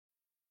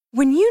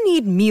When you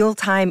need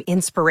mealtime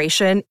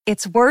inspiration,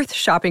 it's worth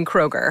shopping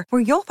Kroger,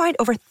 where you'll find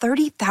over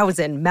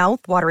 30,000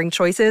 mouth-watering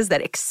choices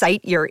that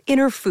excite your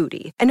inner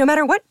foodie. And no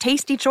matter what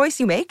tasty choice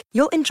you make,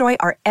 you'll enjoy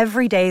our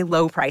everyday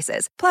low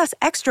prices, plus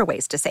extra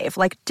ways to save,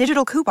 like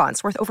digital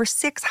coupons worth over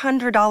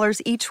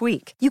 $600 each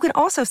week. You can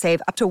also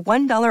save up to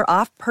 $1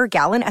 off per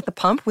gallon at the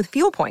pump with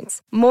fuel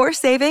points. More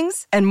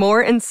savings and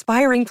more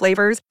inspiring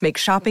flavors make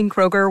shopping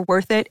Kroger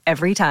worth it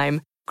every time.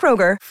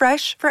 Kroger,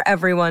 fresh for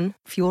everyone.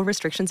 Fuel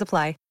restrictions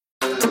apply.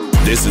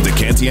 This is the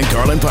Canty and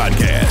Carlin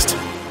podcast.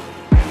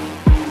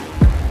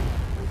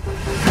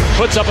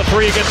 Puts up a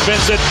three against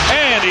Vincent,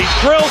 and he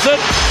drills it.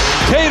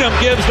 Tatum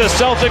gives the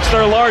Celtics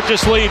their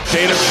largest lead.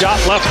 Tatum shot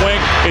left wing.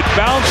 It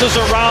bounces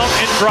around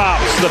and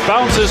drops. The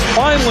bounce is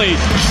finally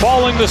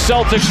falling the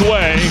Celtics'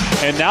 way,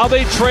 and now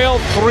they trail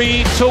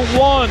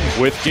 3-1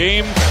 with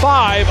Game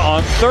 5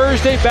 on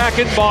Thursday back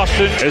in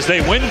Boston as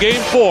they win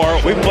Game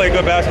 4. We've played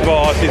good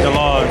basketball all season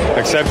long,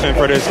 exception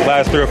for this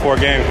last 3 or 4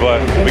 games,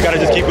 but we got to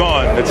just keep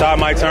going. The tide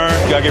might turn.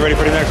 You got to get ready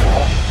for the next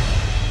one.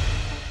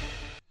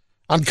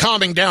 I'm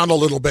calming down a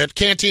little bit.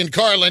 Canty and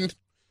Carlin,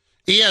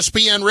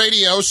 ESPN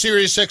Radio,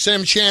 Sirius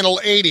XM Channel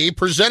 80,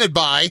 presented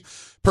by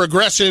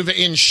Progressive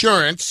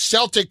Insurance.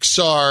 Celtics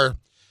are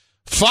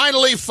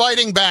finally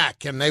fighting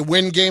back, and they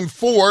win Game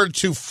 4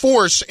 to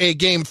force a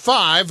Game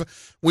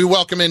 5. We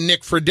welcome in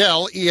Nick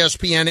Friedel,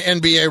 ESPN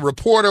NBA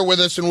reporter, with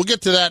us, and we'll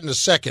get to that in a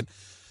second.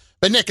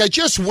 But, Nick, I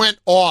just went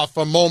off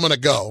a moment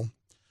ago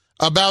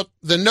about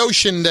the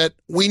notion that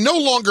we no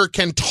longer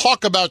can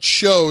talk about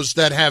shows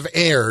that have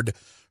aired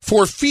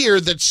for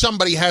fear that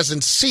somebody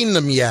hasn't seen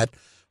them yet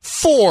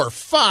 4,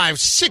 5,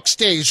 6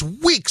 days,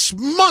 weeks,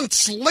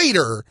 months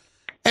later,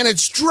 and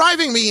it's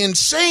driving me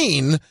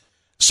insane.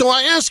 So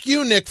I ask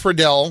you, Nick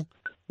Friedel,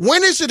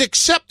 when is it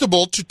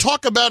acceptable to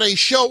talk about a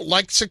show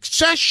like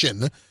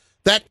Succession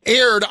that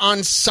aired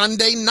on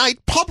Sunday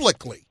night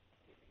publicly?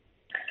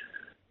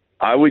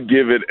 I would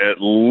give it at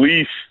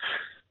least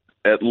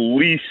a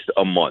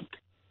month.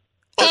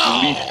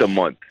 At least a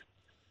month.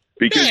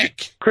 Because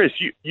Nick. Chris,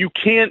 you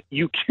can't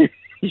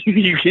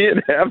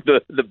have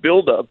the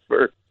build up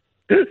for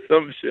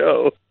some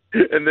show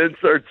and then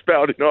start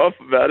spouting off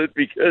about it,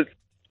 because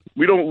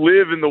we don't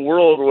live in the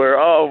world where,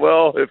 oh,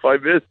 well, if I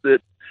missed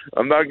it,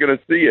 I'm not going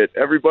to see it.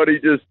 Everybody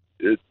just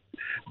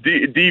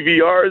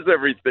DVRs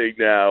everything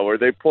now, or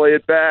they play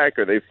it back,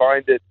 or they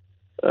find it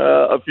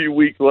a few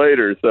weeks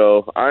later.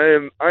 So I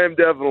am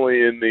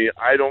definitely in the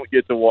I don't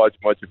get to watch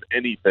much of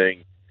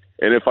anything.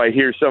 And if I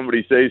hear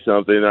somebody say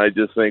something, I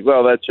just think,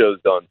 well, that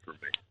show's done for me.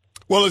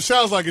 Well, it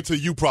sounds like it's a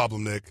you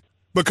problem, Nick,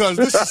 because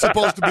this is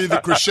supposed to be the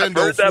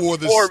crescendo for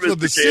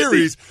the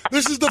series.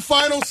 This is the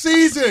final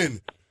season.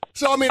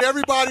 So, I mean,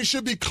 everybody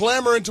should be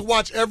clamoring to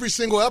watch every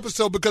single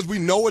episode because we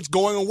know it's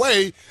going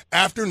away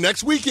after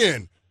next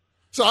weekend.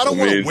 So I don't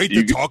want to wait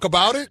to talk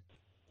about it.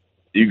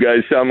 You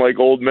guys sound like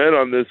old men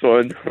on this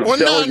one. Well,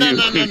 no.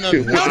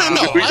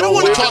 I don't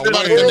want to talk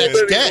about it the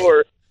next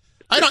day.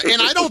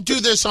 I don't do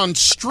this on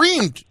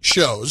streamed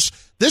shows.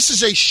 This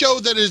is a show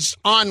that is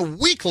on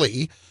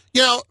weekly.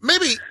 You know,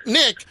 maybe,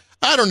 Nick,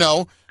 I don't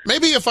know,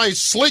 maybe if I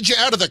slid you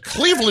out of the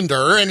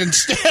Clevelander and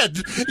instead,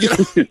 you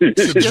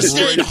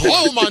stayed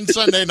home on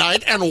Sunday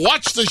night and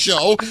watched the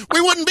show, we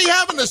wouldn't be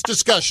having this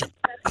discussion.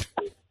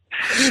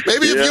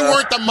 Maybe if you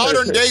weren't the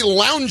modern-day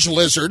lounge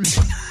lizard.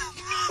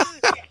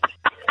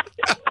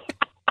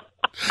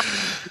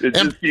 It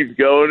just keeps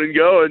going and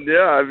going.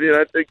 Yeah, I mean,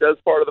 I think that's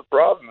part of the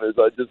problem is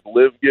I just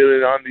live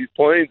getting on these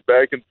planes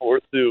back and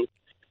forth to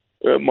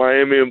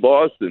Miami and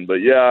Boston. But,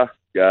 yeah,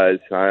 guys,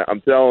 I'm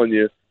telling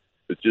you,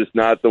 it's just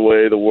not the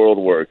way the world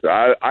works.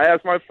 I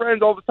ask my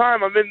friends all the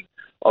time. I'm in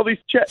all these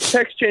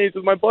text chains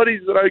with my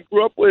buddies that I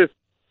grew up with,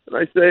 and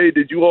I say,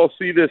 did you all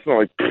see this? And I'm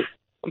like,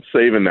 I'm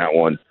saving that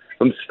one.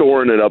 I'm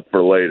storing it up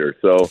for later.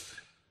 So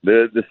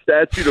the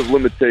statute of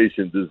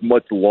limitations is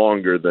much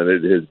longer than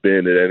it has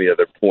been at any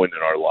other point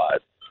in our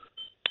lives.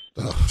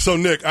 So,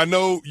 Nick, I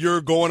know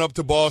you're going up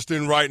to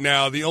Boston right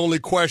now. The only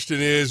question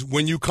is,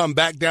 when you come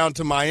back down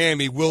to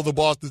Miami, will the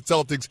Boston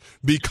Celtics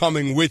be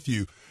coming with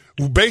you?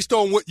 Based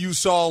on what you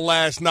saw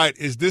last night,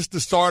 is this the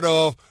start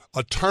of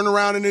a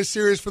turnaround in this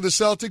series for the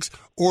Celtics,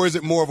 or is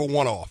it more of a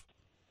one-off?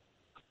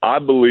 I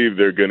believe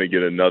they're going to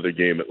get another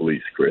game at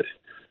least, Chris,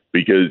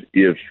 because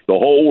if the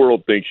whole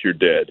world thinks you're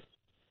dead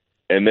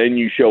and then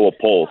you show a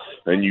pulse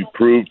and you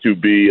prove to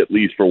be, at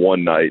least for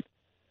one night,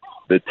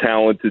 the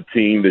talented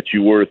team that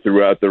you were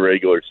throughout the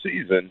regular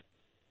season,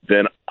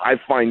 then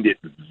I find it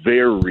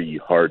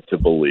very hard to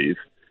believe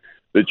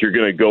that you're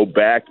going to go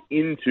back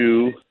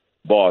into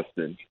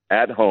Boston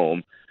at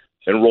home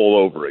and roll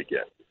over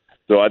again.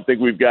 So I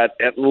think we've got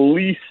at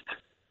least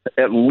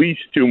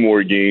 2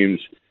 more games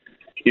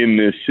in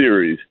this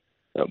series.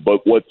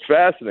 But what's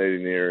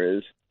fascinating there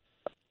is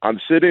I'm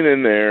sitting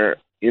in there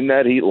in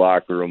that Heat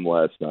locker room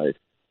last night,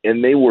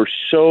 and they were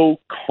so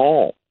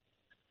calm.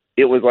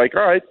 It was like,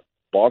 all right,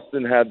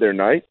 Boston had their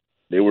night.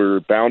 They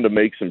were bound to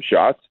make some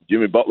shots.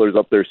 Jimmy Butler's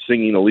up there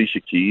singing Alicia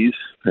Keys,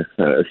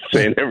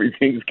 saying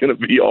everything's going to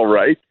be all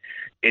right.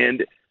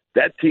 And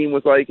that team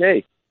was like,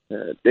 hey,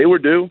 they were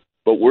due.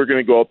 but we're going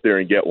to go up there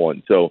and get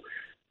one. So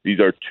these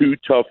are two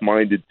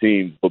tough-minded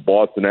teams, but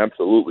Boston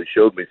absolutely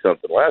showed me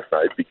something last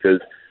night because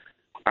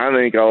I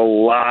think a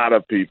lot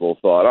of people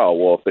thought, oh,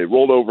 well, if they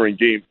rolled over in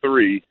Game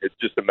 3, it's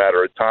just a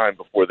matter of time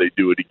before they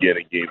do it again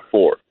in Game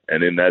 4.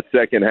 And in that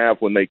second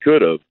half when they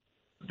could have,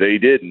 they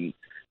didn't.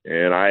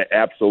 And I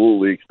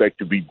absolutely expect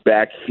to be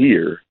back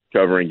here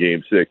covering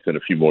Game 6 in a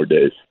few more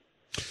days.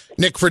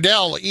 Nick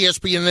Friedel,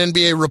 ESPN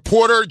NBA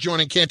reporter,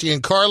 joining Canty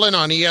and Carlin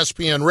on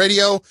ESPN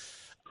Radio.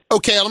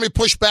 Okay, let me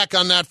push back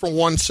on that for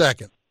 1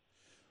 second.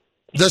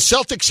 The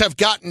Celtics have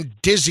gotten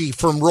dizzy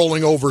from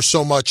rolling over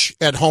so much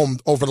at home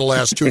over the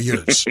last 2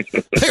 years.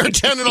 They're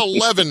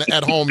 10-11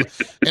 at home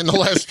in the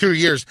last 2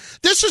 years.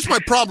 This is my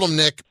problem,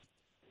 Nick.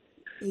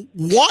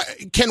 What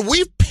can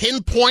we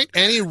pinpoint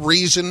any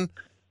reason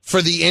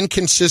for the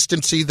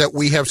inconsistency that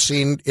we have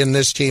seen in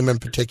this team in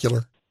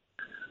particular?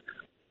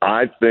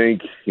 I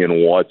think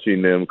in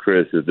watching them,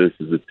 Chris, that this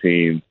is a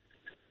team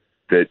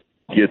that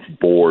gets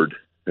bored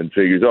and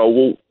figures, oh,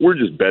 well, we're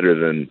just better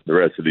than the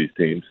rest of these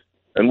teams,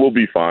 and we'll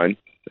be fine.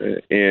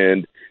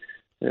 And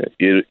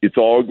it's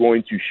all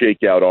going to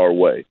shake out our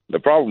way. The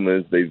problem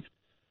is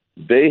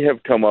they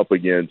have come up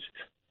against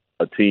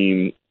a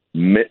team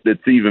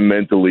that's even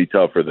mentally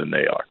tougher than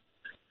they are.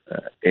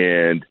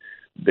 And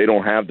they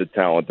don't have the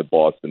talent that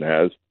Boston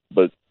has,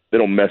 but they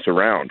don't mess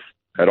around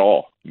at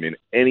all. I mean,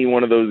 any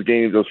one of those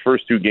games, those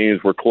first two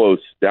games were close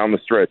down the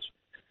stretch.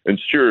 And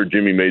sure,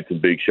 Jimmy made some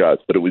big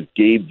shots, but it was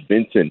Gabe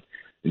Vincent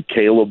and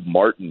Caleb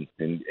Martin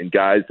and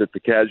guys that the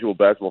casual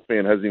basketball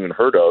fan hasn't even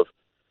heard of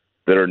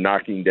that are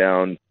knocking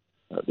down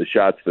the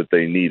shots that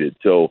they needed.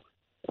 So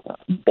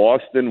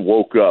Boston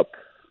woke up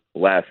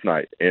last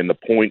night, and the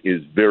point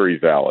is very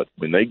valid.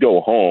 When they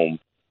go home,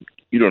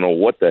 you don't know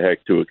what the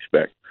heck to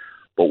expect.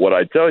 But what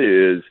I tell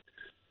you is,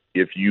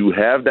 if you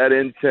have that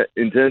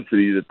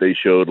intensity that they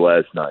showed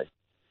last night,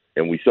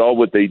 and we saw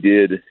what they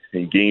did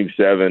in Game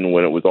 7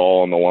 when it was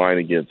all on the line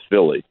against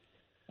Philly,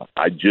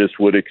 I just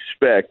would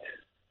expect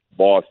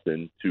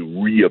Boston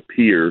to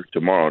reappear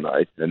tomorrow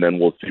night, and then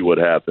we'll see what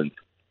happens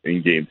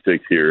in Game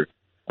 6 here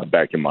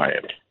back in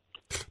Miami.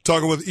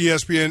 Talking with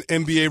ESPN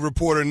NBA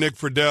reporter Nick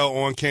Friedel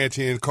on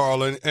Canty and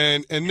Carlin.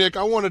 And Nick,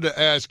 I wanted to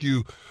ask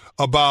you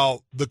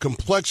about the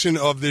complexion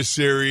of this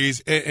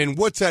series and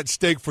what's at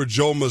stake for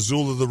Joe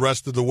Mazzulla the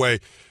rest of the way.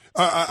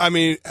 I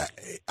mean,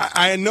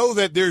 I know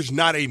that there's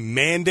not a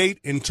mandate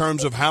in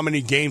terms of how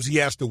many games he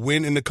has to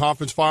win in the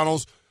conference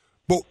finals,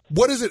 but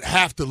what does it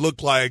have to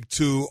look like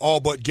to all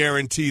but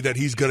guarantee that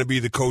he's going to be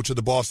the coach of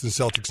the Boston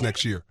Celtics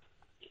next year?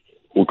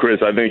 Well, Chris,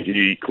 I think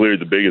he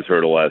cleared the biggest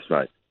hurdle last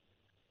night.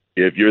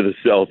 If you're the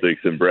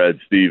Celtics and Brad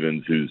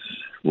Stevens, who's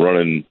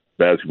running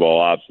basketball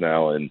ops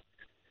now and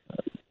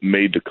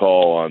made the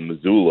call on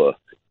Mazzulla,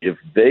 if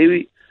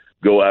they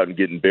go out and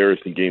get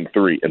embarrassed in Game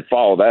 3 and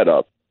follow that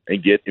up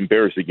and get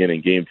embarrassed again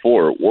in Game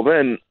 4, well,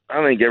 then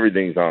I think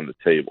everything's on the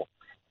table.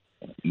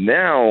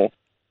 Now,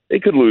 they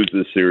could lose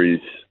this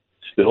series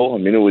still. I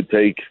mean, it would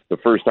take the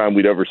first time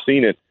we'd ever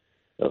seen it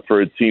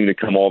for a team to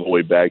come all the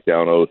way back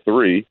down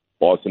 0-3.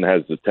 Boston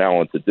has the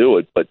talent to do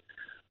it, but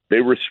they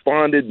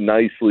responded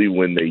nicely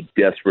when they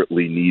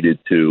desperately needed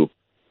to,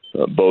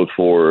 both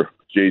for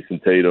Jason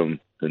Tatum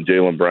and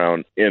Jaylen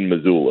Brown and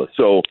Mazzulla.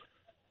 So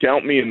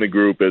count me in the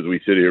group as we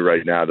sit here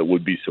right now that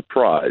would be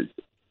surprised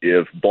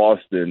if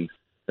Boston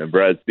and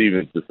Brad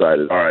Stevens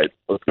decided, all right,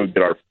 let's go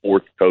get our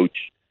fourth coach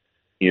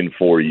in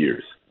 4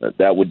 years.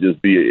 That would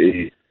just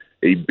be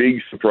a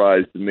big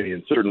surprise to me,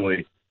 and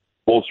certainly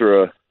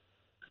Bolsera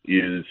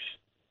is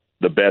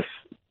the best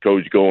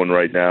coach going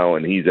right now,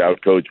 and he's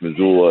out-coached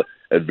Mazzulla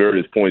at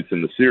various points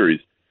in the series.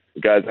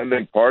 Guys, I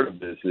think part of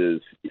this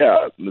is,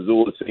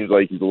 Mazzulla seems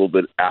like he's a little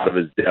bit out of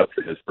his depth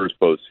in his first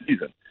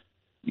postseason.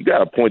 You got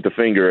to point the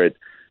finger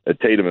at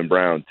Tatum and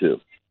Brown, too.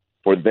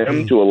 For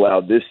them to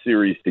allow this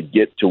series to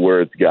get to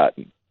where it's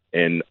gotten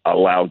and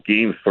allow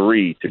Game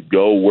 3 to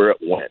go where it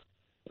went,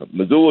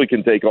 Mazzulla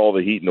can take all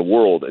the heat in the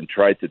world and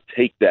try to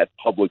take that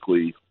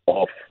publicly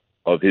off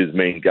of his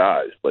main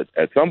guys. But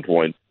at some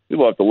point,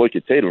 people have to look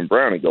at Tatum and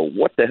Brown and go,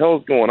 what the hell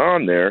is going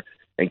on there?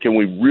 And can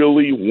we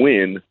really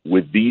win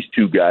with these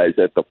two guys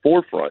at the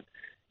forefront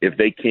if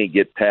they can't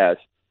get past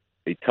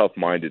a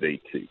tough-minded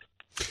 8 seed?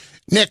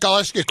 Nick, I'll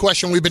ask you a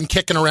question we've been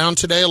kicking around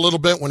today a little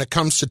bit when it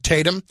comes to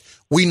Tatum.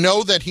 We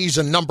know that he's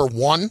a number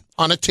one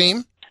on a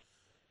team,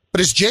 but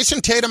is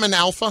Jason Tatum an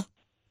alpha?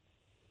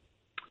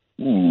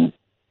 Or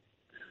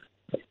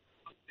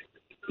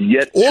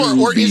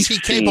is he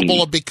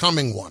capable of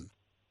becoming one?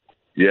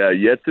 Yeah,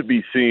 yet to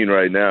be seen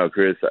right now,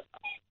 Chris.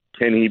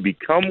 Can he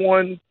become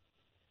one?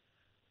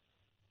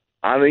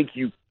 I think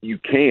you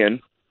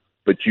can,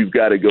 but you've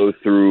got to go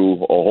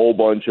through a whole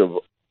bunch of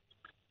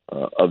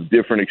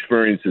different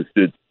experiences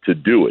to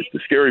do it. The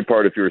scary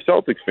part, if you're a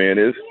Celtics fan,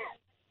 is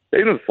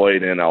Tatum's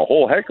played in a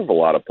whole heck of a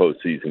lot of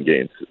postseason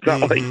games. It's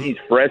not like he's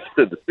fresh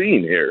to the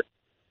scene here.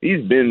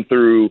 He's been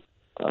through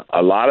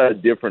a lot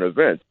of different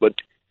events. But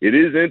it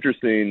is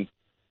interesting,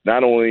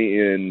 not only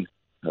in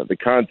the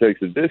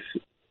context of this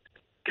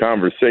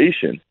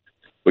conversation,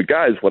 But,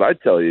 guys, what I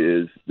tell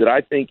you is that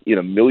I think in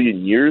a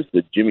million years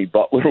that Jimmy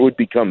Butler would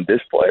become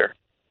this player.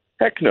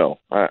 Heck no.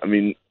 I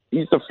mean,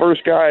 he's the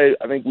first guy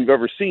I think we've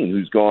ever seen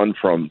who's gone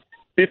from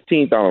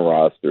 15th on the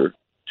roster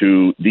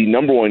to the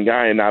number one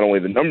guy, and not only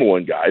the number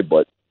one guy,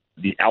 but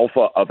the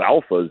alpha of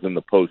alphas in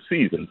the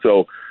postseason.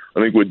 So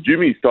I think what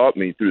Jimmy's taught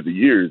me through the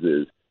years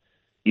is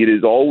it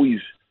is always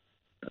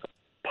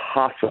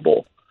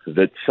possible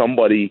that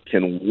somebody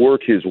can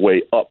work his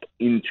way up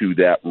into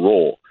that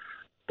role.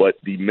 But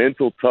the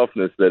mental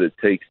toughness that it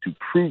takes to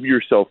prove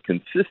yourself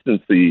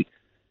consistently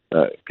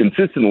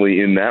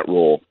in that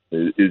role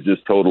is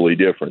just totally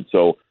different.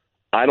 So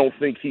I don't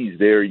think he's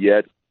there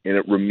yet, and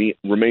it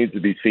remains to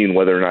be seen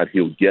whether or not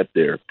he'll get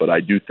there. But I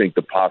do think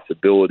the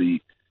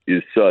possibility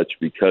is such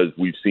because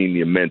we've seen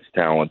the immense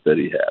talent that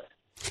he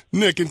has.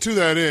 Nick, and to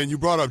that end, you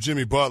brought up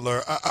Jimmy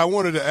Butler. I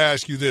wanted to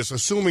ask you this.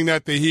 Assuming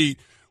that the Heat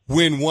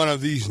win one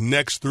of these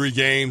next 3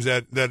 games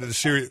that the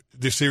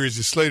series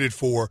is slated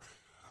for,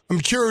 I'm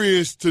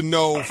curious to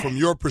know from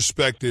your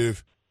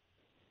perspective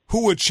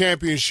who a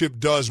championship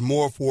does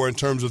more for in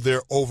terms of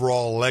their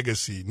overall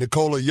legacy,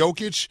 Nikola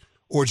Jokic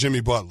or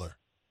Jimmy Butler?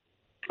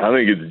 I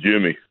think it's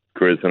Jimmy,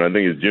 Chris, and I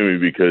think it's Jimmy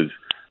because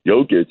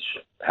Jokic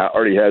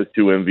already has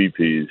 2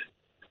 MVPs.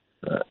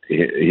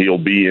 He'll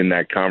be in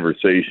that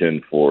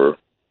conversation for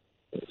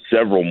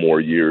several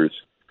more years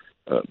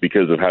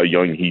because of how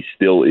young he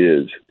still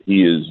is.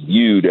 He is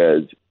viewed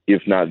as,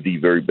 if not the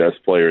very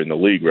best player in the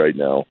league right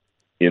now,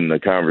 in the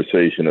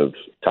conversation of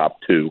top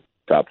 2,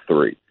 top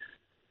 3.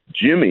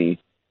 Jimmy,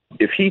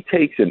 if he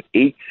takes an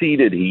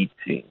 8-seeded Heat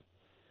team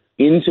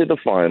into the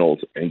finals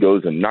and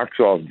goes and knocks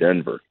off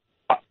Denver,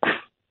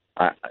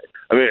 I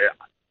mean,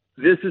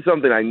 this is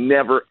something I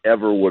never,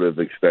 ever would have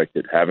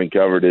expected, having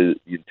covered the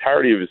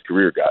entirety of his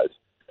career, guys.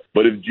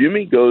 But if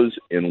Jimmy goes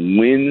and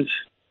wins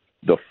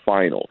the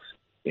finals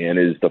and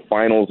is the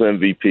finals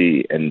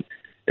MVP and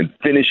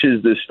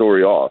finishes this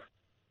story off,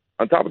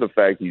 on top of the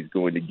fact he's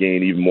going to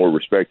gain even more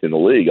respect in the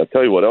league, I'll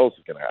tell you what else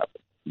is going to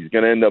happen. He's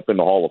going to end up in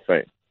the Hall of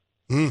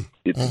Fame.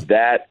 It's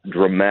that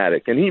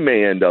dramatic. And he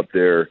may end up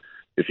there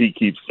if he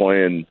keeps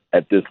playing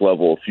at this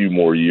level a few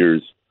more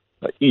years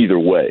either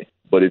way.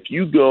 But if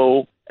you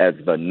go as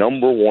the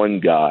number one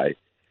guy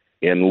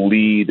and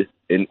lead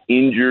an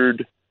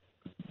injured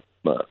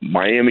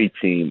Miami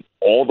team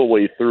all the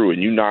way through,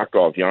 and you knock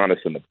off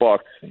Giannis and the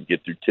Bucks and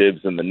get through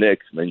Tibbs and the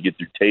Knicks, and then you get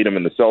through Tatum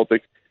and the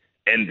Celtics,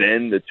 and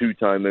then the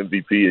 2-time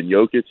MVP in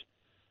Jokic,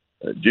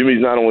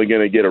 Jimmy's not only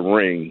going to get a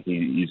ring,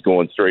 he's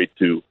going straight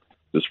to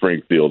the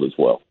Springfield as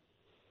well.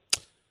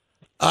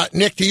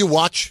 Nick, do you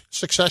watch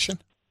Succession?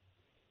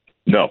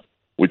 No,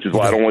 which is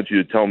why I don't want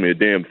you to tell me a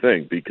damn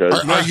thing. Because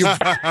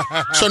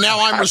so now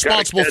I'm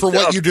responsible for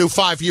what you do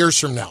 5 years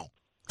from now.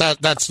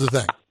 That's the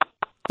thing.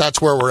 That's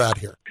where we're at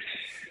here.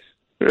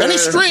 Any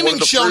streaming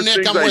show,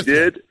 Nick, I'm with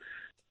you.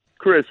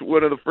 Chris,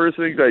 one of the first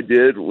things I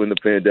did when the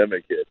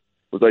pandemic hit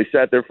was I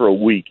sat there for a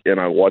week and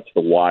I watched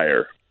The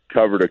Wire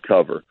cover to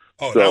cover.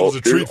 Oh, so that was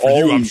a treat for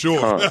you, I'm sure.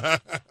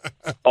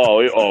 It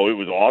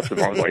was awesome.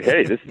 I was like,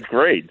 hey, this is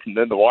great. And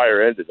then The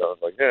Wire ended. I was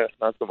like,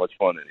 not so much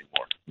fun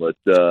anymore. But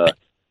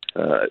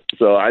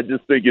so I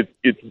just think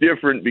it's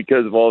different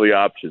because of all the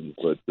options.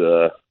 But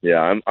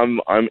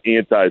I'm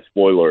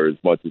anti-spoiler as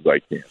much as I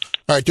can.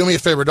 All right, do me a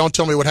favor. Don't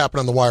tell me what happened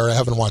on The Wire. I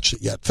haven't watched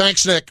it yet.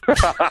 Thanks, Nick.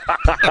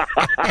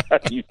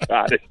 You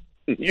got it.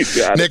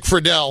 Nick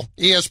Friedel,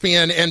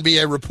 ESPN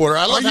NBA reporter.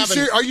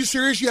 Are you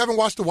serious? You haven't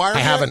watched The Wire? I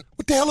haven't.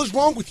 What the hell is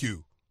wrong with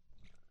you?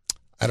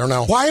 I don't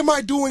know. Why am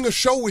I doing a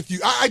show with you?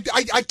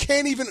 I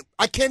can't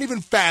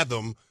even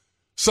fathom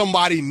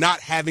somebody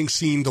not having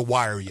seen The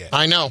Wire yet.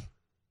 I know.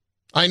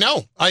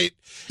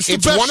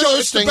 It's one of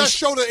those things. The best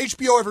show that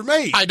HBO ever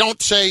made. I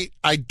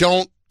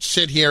don't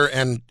sit here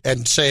and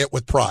say it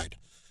with pride.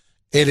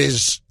 It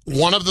is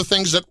one of the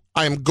things that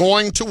I'm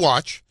going to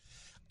watch.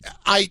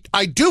 I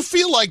do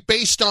feel like,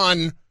 based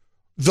on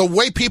the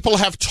way people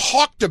have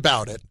talked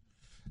about it,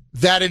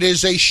 that it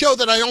is a show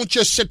that I don't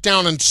just sit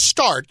down and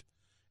start.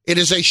 It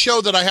is a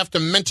show that I have to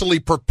mentally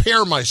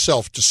prepare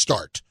myself to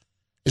start.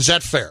 Is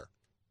that fair?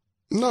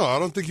 No, I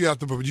don't think you have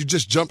to, but you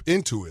just jump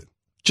into it.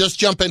 Just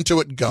jump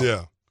into it and go.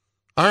 Yeah.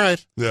 All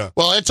right. Yeah.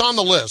 Well, it's on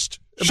the list.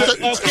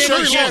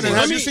 Shannon,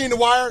 have you seen The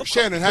Wire?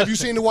 Shannon, have you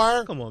seen The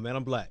Wire? Come on, man,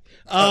 I'm black.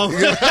 So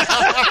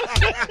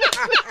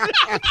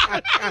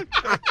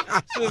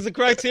it's the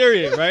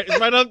criteria, right? It's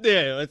right up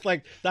there. It's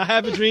like the I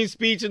Have a Dream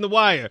speech in The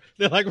Wire.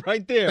 They're like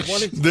right there.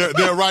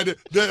 They're right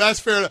there. That's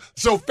fair.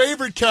 So,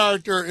 favorite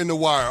character in The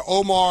Wire,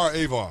 Omar or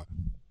Avon?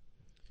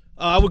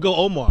 I would go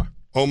Omar.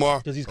 Omar?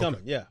 Because he's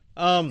coming, yeah.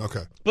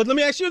 Okay. But let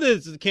me ask you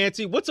this,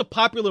 Canty. What's a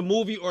popular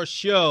movie or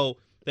show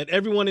that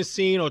everyone has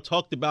seen or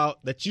talked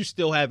about that you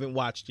still haven't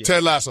watched yet?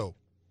 Ted Lasso.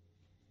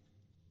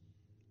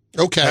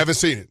 Okay. Haven't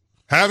seen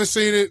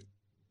it.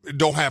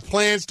 Don't have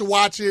plans to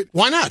watch it.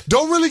 Why not?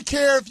 Don't really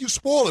care if you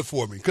spoil it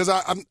for me because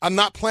I'm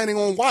not planning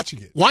on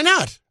watching it. Why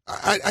not?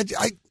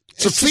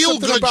 It's a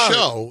feel-good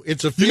show.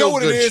 It's a feel-good show. You know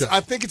what it is?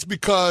 I think it's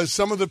because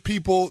some of the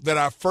people that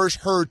I first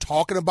heard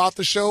talking about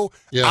the show,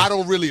 I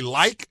don't really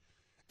like.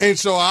 And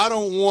so I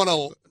don't want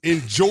to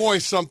enjoy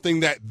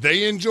something that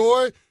they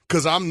enjoy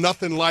because I'm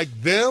nothing like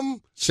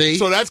them. See?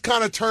 So that's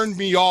kind of turned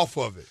me off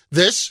of it.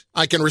 This,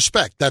 I can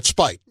respect. That's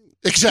spite.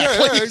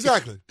 Exactly. Yeah,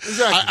 exactly.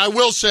 I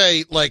will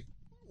say, like,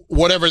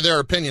 whatever their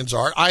opinions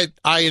are,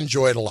 I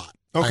enjoy it a lot.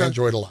 Okay. I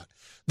enjoyed it a lot.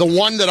 The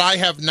one that I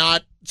have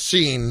not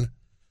seen,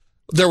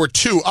 there were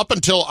two.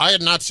 I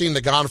had not seen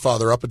The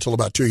Godfather up until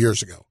about 2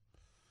 years ago.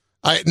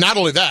 Not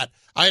only that,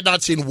 I had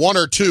not seen one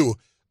or two,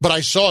 but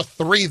I saw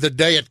 3 the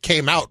day it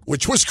came out,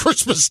 which was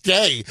Christmas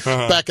Day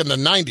back in the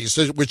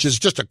 90s, which is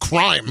just a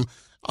crime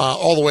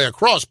all the way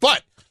across.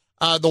 But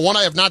the one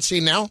I have not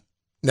seen now,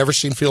 never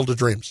seen Field of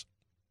Dreams.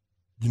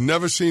 You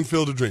never seen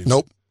Field of Dreams?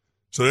 Nope.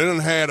 So they done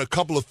had a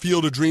couple of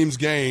Field of Dreams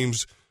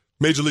games,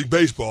 Major League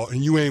Baseball,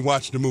 and you ain't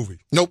watching the movie?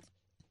 Nope.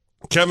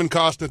 Kevin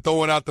Costner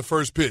throwing out the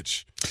first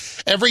pitch.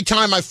 Every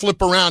time I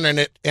flip around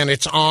and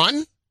it's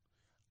on,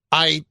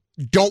 I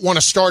don't want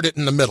to start it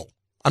in the middle.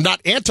 I'm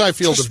not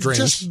anti-Field of Dreams.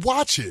 Just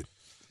watch it.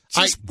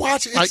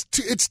 Watch it.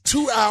 It's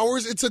 2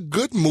 hours. It's a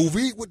good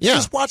movie. Yeah.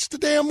 Just watch the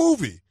damn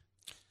movie.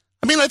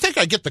 I mean, I think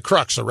I get the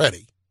crux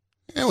already.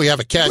 Yeah, we have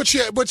a catch.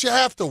 But you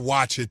have to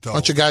watch it, though.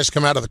 Bunch of guys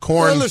come out of the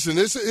corn. Well, listen,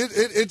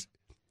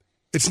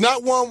 it's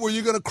not one where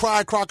you're going to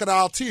cry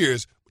crocodile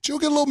tears, but you'll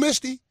get a little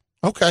misty.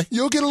 Okay.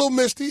 You'll get a little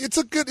misty. It's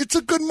a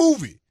good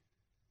movie.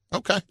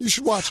 Okay. You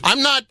should watch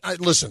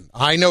it. Listen,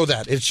 I know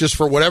that. It's just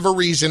for whatever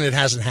reason it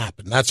hasn't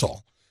happened. That's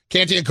all.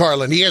 Canty and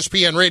Carlin,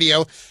 ESPN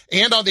Radio,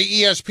 and on the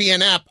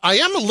ESPN app. I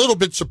am a little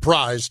bit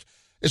surprised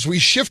as we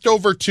shift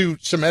over to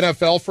some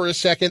NFL for a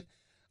second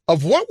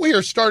of what we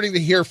are starting to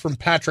hear from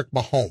Patrick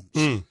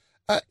Mahomes.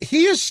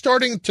 He is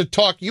starting to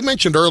talk. You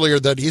mentioned earlier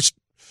that he's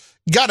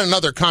got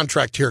another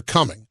contract here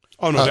coming.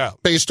 Oh, no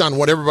doubt. Based on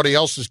what everybody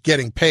else is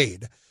getting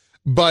paid.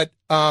 But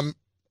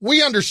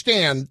we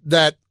understand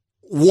that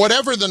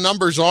whatever the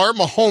numbers are,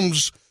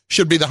 Mahomes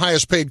should be the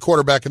highest paid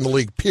quarterback in the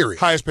league, period.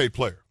 Highest paid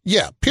player.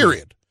 Yeah,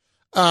 period.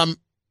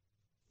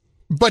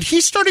 But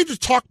he's starting to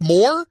talk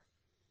more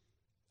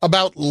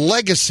about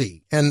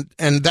legacy, and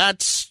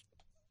that's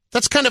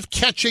kind of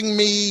catching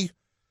me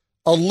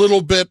a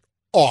little bit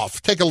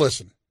off. Take a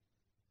listen.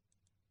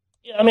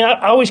 Yeah, I mean,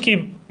 I always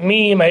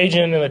me, my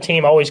agent, and the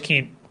team always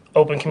keep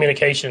open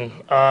communication.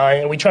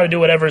 And we try to do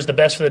whatever is the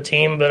best for the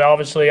team, but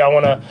obviously I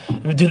want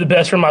to do the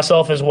best for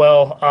myself as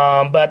well.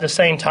 But at the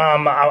same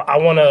time,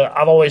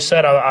 I've always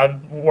said I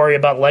worry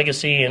about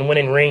legacy and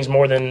winning rings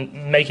more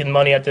than making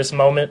money at this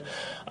moment.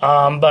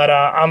 But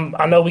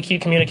I know we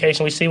keep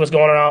communication. We see what's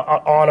going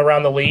on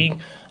around the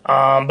league.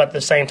 But at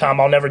the same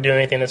time, I'll never do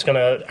anything that's going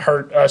to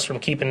hurt us from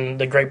keeping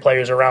the great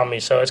players around me.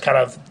 So it's kind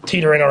of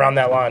teetering around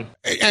that line.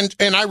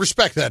 And I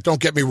respect that. Don't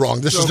get me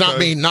wrong. This is not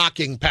me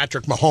knocking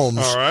Patrick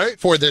Mahomes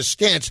for this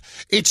stance.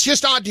 It's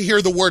just odd to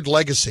hear the word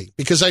legacy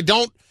because I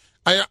don't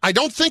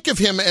think of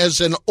him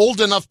as an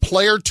old enough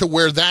player to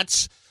where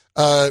that's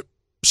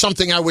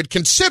something I would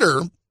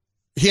consider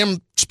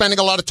him spending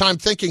a lot of time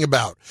thinking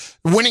about.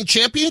 Winning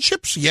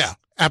championships? Yeah,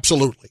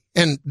 absolutely.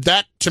 And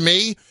that, to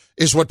me,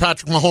 is what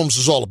Patrick Mahomes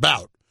is all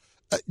about.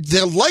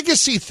 The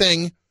legacy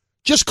thing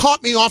just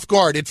caught me off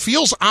guard. It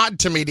feels odd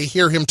to me to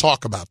hear him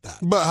talk about that.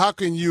 But how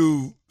can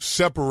you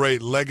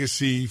separate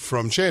legacy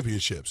from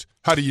championships?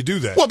 How do you do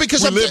that? Well,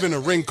 because we live in a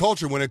ring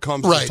culture when it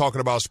comes to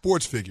talking about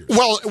sports figures.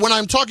 Well, when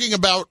I'm talking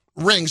about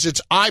rings,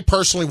 it's I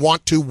personally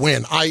want to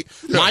win.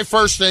 My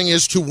first thing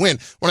is to win.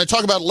 When I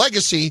talk about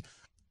legacy,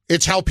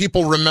 it's how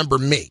people remember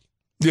me.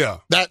 Yeah.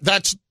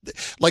 That's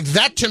like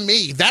that to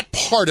me, that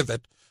part of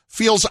it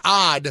feels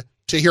odd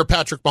to hear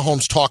Patrick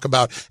Mahomes talk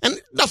about.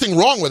 And nothing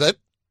wrong with it.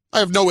 I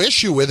have no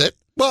issue with it.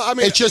 Well, I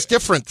mean, it's just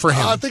different for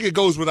him. I think it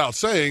goes without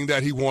saying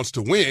that he wants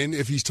to win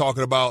if he's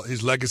talking about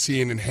his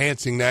legacy and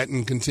enhancing that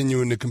and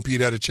continuing to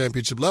compete at a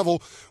championship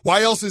level.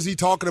 Why else is he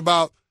talking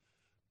about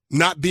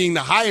not being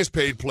the highest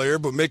paid player,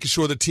 but making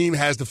sure the team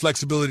has the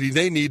flexibility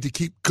they need to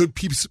keep good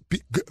pieces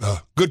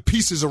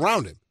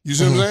around him? You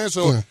see what I'm saying?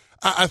 So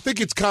I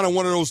think it's kind of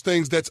one of those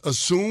things that's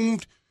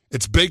assumed.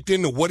 It's baked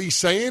into what he's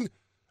saying.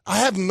 I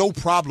have no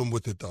problem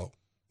with it, though.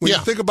 When you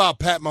think about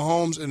Pat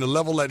Mahomes and the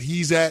level that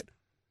he's at,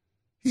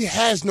 he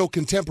has no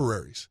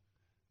contemporaries.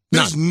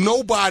 There's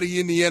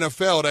nobody in the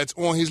NFL that's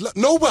on his level.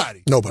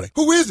 Nobody.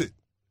 Who is it?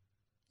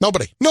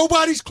 Nobody.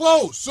 Nobody's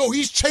close. So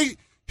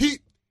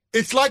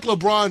it's like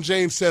LeBron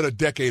James said a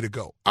decade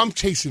ago. I'm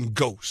chasing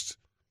ghosts.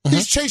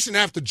 He's chasing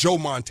after Joe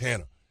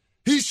Montana.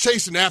 He's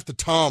chasing after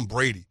Tom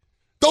Brady.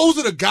 Those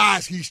are the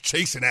guys he's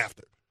chasing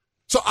after.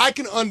 So I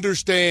can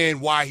understand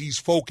why he's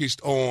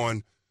focused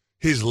on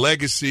his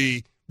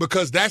legacy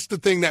because that's the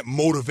thing that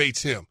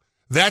motivates him.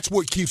 That's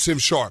what keeps him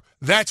sharp.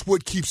 That's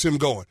what keeps him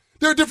going.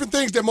 There are different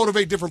things that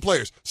motivate different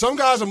players. Some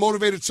guys are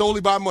motivated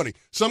solely by money.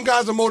 Some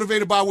guys are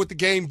motivated by what the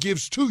game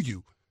gives to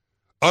you.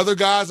 Other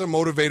guys are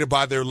motivated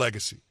by their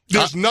legacy.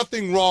 There's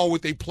nothing wrong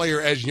with a player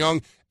as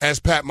young as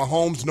Pat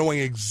Mahomes knowing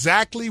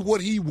exactly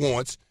what he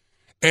wants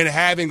and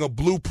having a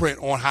blueprint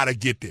on how to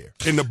get there.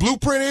 And the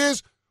blueprint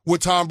is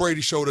what Tom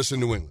Brady showed us in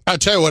New England. I'll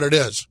tell you what it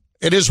is.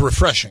 It is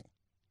refreshing,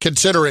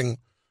 considering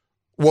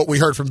what we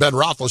heard from Ben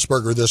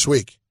Roethlisberger this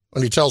week.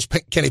 when he tells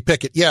Kenny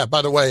Pickett, yeah,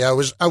 by the way, I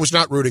was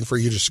not rooting for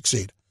you to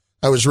succeed.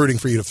 I was rooting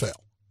for you to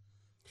fail.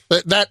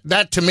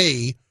 That to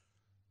me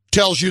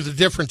tells you the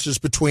differences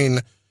between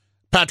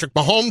Patrick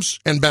Mahomes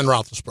and Ben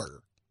Roethlisberger.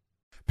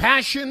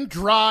 Passion,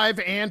 drive,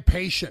 and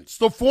patience.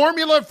 The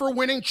formula for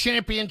winning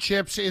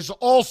championships is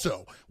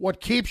also what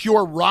keeps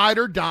your ride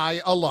or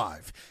die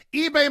alive.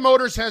 eBay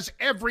Motors has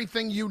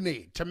everything you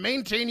need to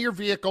maintain your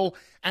vehicle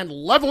and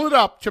level it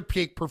up to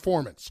peak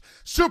performance.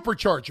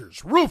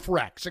 Superchargers, roof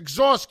racks,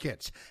 exhaust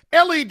kits,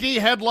 LED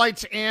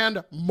headlights,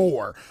 and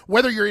more.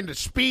 Whether you're into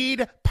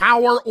speed,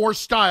 power, or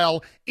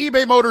style,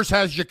 eBay Motors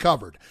has you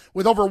covered.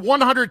 With over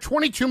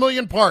 122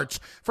 million parts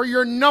for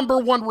your number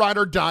one ride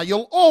or die,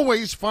 you'll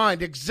always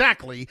find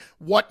exactly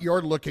what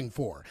you're looking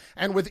for.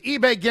 And with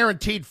eBay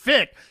Guaranteed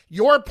Fit,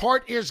 your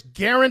part is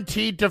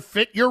guaranteed to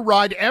fit your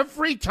ride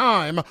every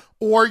time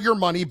or your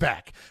money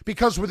back.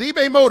 Because with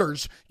eBay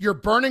Motors, you're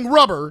burning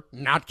rubber,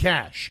 not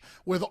cash.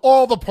 With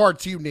all the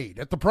parts you need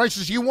at the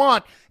prices you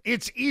want,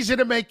 it's easy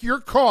to make your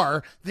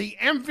car the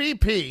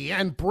MVP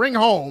and bring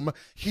home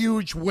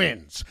huge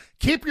wins.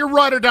 Keep your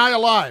ride or die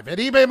alive at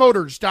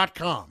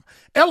ebaymotors.com.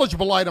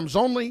 Eligible items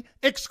only.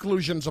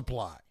 Exclusions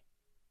apply.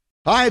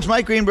 Hi, it's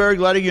Mike Greenberg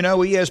letting you know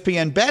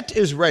ESPN Bet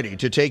is ready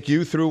to take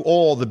you through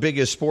all the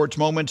biggest sports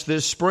moments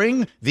this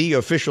spring. The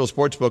official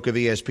sportsbook of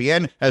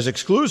ESPN has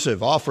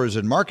exclusive offers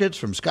and markets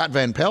from Scott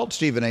Van Pelt,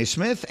 Stephen A.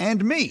 Smith,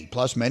 and me,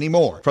 plus many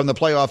more. From the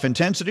playoff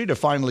intensity to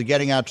finally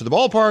getting out to the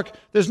ballpark,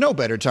 there's no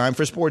better time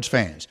for sports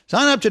fans.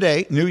 Sign up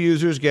today. New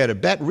users get a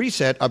bet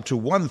reset up to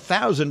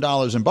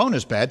 $1,000 in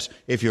bonus bets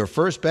if your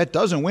first bet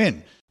doesn't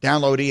win.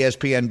 Download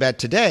ESPN Bet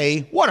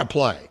today. What a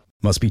play.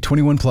 Must be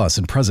 21 plus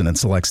and present in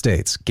select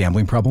states.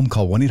 Gambling problem?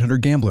 Call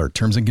 1-800-GAMBLER.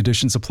 Terms and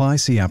conditions apply.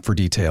 See app for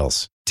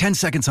details. 10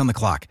 seconds on the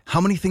clock.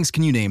 How many things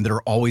can you name that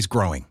are always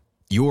growing?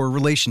 Your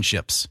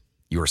relationships,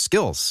 your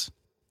skills,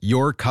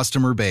 your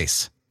customer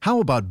base. How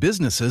about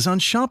businesses on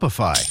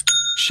Shopify?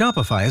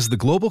 Shopify is the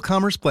global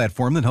commerce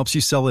platform that helps you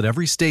sell at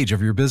every stage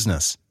of your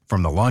business.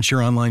 From the launch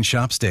your online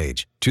shop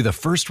stage to the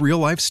first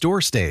real-life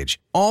store stage,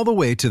 all the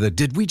way to the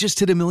did we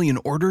just hit a million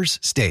orders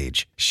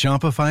stage.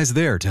 Shopify's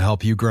there to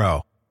help you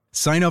grow.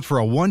 Sign up for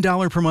a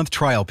 $1 per month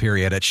trial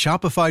period at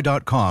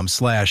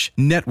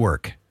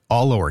shopify.com/network,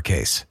 all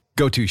lowercase.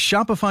 Go to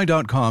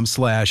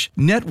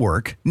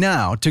shopify.com/network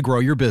now to grow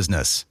your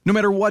business. No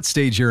matter what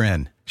stage you're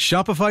in,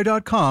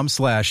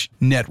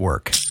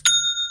 shopify.com/network.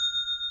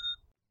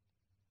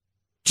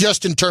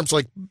 Just in terms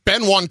like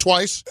Ben won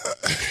twice,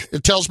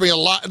 it tells me a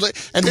lot.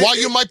 And while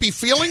you might be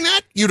feeling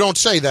that, you don't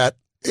say that.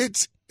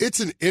 It's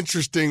an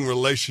interesting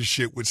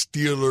relationship with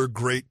Steeler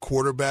great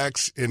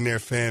quarterbacks in their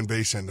fan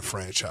base and the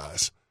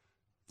franchise.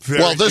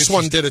 Well, this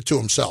one did it to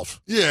himself.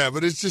 Yeah,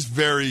 but it's just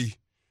very,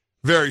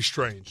 very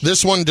strange.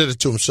 This one did it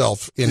to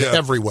himself in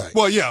every way.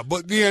 Well, yeah,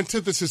 but the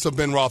antithesis of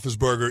Ben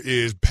Roethlisberger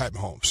is Pat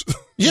Mahomes.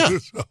 Yeah,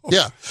 So,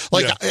 yeah.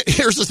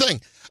 Here's the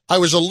thing. I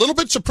was a little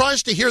bit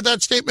surprised to hear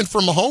that statement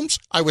from Mahomes.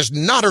 I was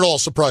not at all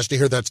surprised to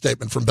hear that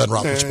statement from Ben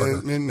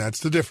Roethlisberger. And that's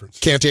the difference.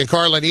 Canty and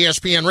Carlin,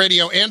 ESPN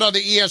Radio, and on the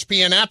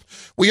ESPN app.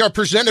 We are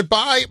presented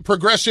by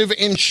Progressive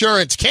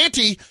Insurance.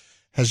 Canty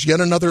has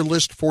yet another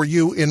list for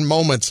you in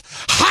moments.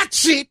 Hot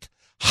seat!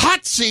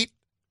 Hot seat.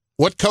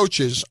 What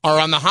coaches are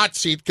on the hot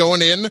seat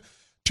going in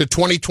to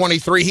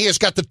 2023? He has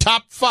got the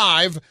top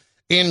 5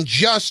 in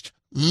just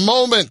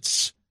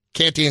moments.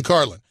 Canty and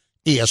Carlin,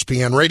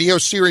 ESPN Radio,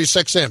 Sirius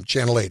XM,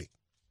 Channel 80.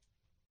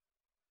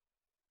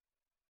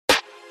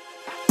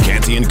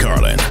 Canty and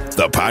Carlin,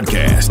 the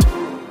podcast.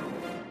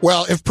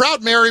 Well, if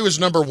Proud Mary was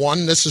number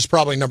 1, this is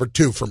probably number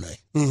 2 for me.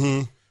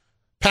 Mm-hmm.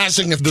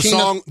 Passing of the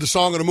Tina.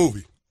 song of the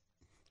movie.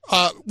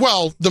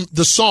 Well,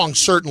 the song,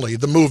 certainly.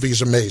 The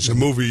movie's amazing. The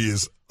movie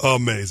is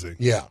amazing.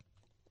 Yeah.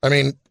 I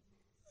mean,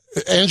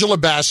 Angela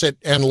Bassett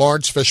and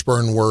Lawrence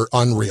Fishburne were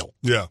unreal.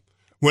 Yeah.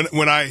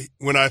 When I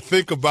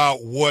think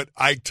about what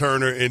Ike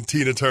Turner and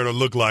Tina Turner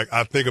look like,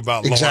 I think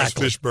about Lawrence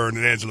Fishburne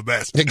and Angela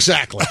Bassett.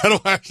 Exactly. I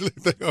don't actually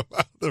think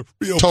about the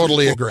real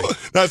Totally people. agree.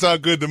 That's how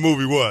good the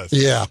movie was.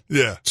 Yeah.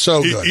 Yeah.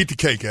 So good. Eat the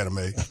cake,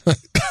 Anime.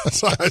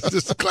 Sorry, it's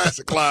just a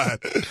classic line.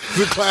 It's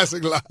a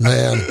classic line.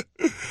 Man.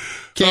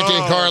 Canty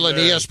and Carlin,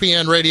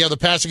 ESPN Radio, the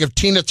passing of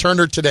Tina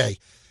Turner today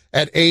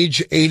at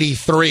age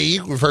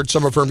 83. We've heard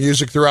some of her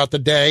music throughout the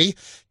day.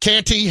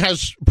 Canty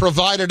has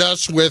provided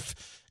us with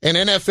an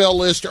NFL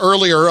list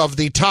earlier of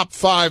the top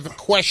 5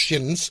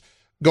 questions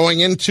going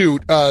into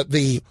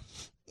the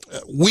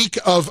week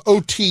of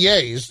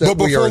OTAs that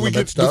we are in the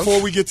midst of. Before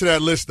we get to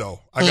that list, though,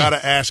 I got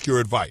to ask your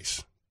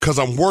advice because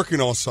I'm working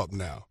on something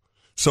now.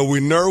 So we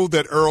know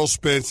that Errol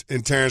Spence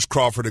and Terrence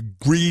Crawford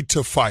agreed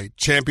to fight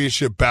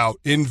championship bout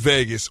in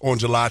Vegas on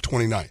July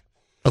 29th.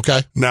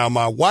 Okay. Now,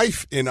 my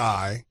wife and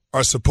I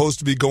are supposed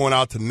to be going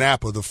out to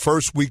Napa the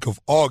first week of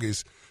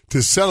August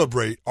to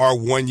celebrate our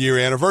 1-year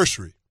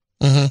anniversary.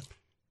 Mm-hmm.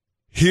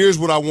 Here's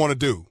what I want to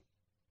do,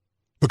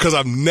 because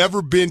I've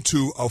never been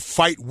to a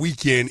fight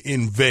weekend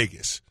in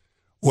Vegas.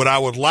 What I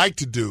would like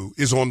to do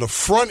is on the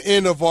front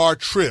end of our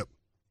trip,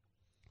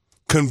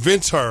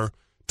 convince her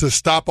to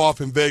stop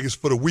off in Vegas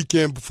for the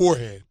weekend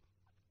beforehand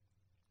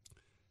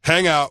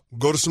hang out,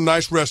 go to some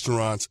nice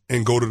restaurants,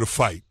 and go to the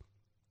fight.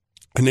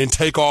 And then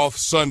take off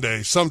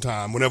Sunday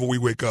sometime whenever we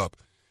wake up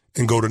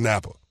and go to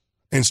Napa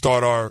and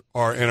start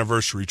our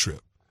anniversary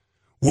trip.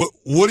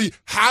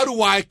 How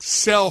do I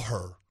sell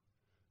her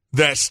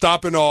that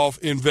stopping off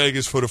in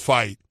Vegas for the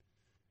fight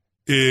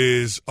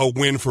is a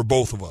win for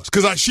both of us?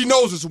 Because she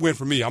knows it's a win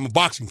for me. I'm a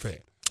boxing fan.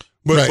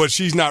 But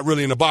she's not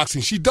really into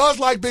boxing. She does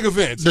like big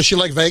events. Does she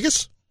like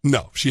Vegas?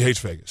 No, she hates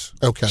Vegas.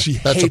 Okay. She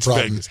That's hates a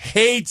problem. Vegas.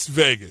 Hates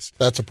Vegas.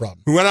 That's a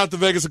problem. We went out to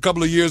Vegas a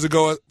couple of years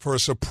ago for a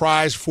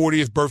surprise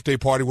 40th birthday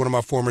party, one of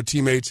my former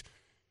teammates.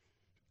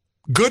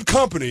 Good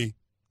company,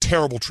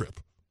 terrible trip.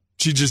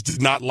 She just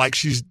did not like,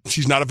 she's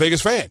not a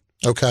Vegas fan.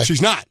 Okay.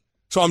 She's not.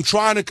 So I'm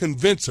trying to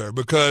convince her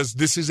because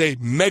this is a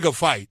mega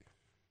fight.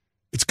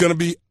 It's going to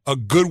be a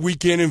good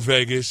weekend in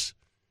Vegas.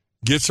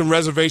 Get some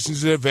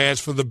reservations in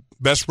advance for the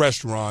best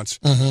restaurants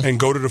and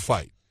go to the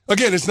fight.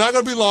 Again, it's not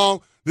going to be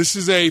long. This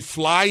is a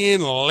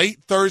fly-in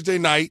late Thursday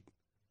night,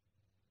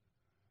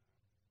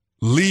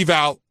 leave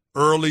out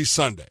early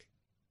Sunday.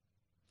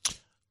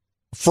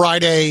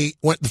 Friday,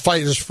 the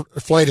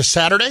flight is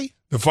Saturday?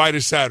 The fight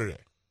is Saturday.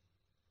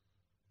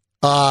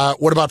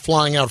 What about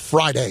flying out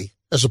Friday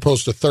as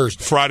opposed to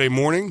Thursday? Friday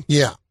morning?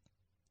 Yeah.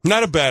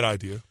 Not a bad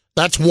idea.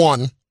 That's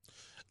one.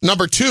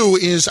 Number two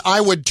is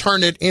I would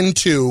turn it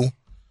into,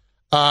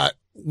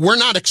 we're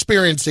not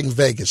experiencing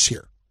Vegas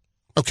here.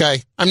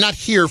 Okay? I'm not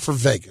here for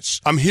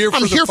Vegas. I'm here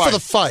for the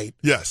fight.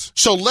 Yes.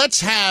 So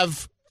let's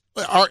have,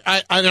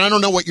 I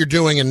don't know what you're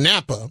doing in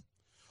Napa.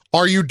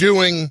 Are you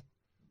doing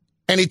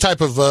any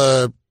type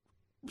of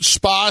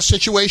spa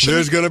situation?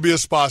 There's going to be a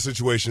spa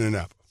situation in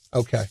Napa.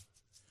 Okay.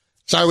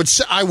 So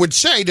I would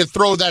say to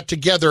throw that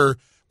together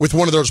with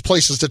one of those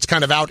places that's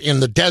kind of out in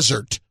the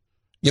desert,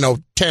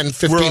 10,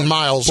 15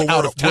 miles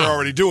out of town. We're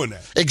already doing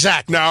that.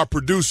 Exactly. Now, our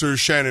producer,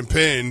 Shannon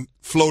Penn,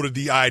 floated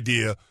the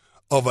idea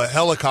of a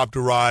helicopter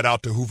ride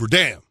out to Hoover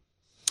Dam.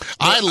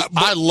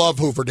 I love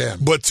Hoover Dam.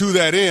 But to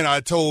that end,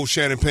 I told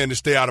Shannon Penn to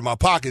stay out of my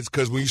pockets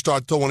because when you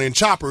start throwing in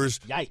choppers,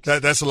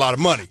 that's a lot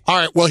of money. All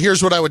right, well,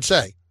 here's what I would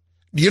say.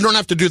 You don't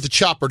have to do the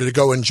chopper to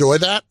go enjoy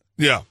that.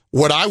 Yeah.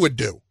 What I would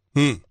do,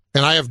 and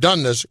I have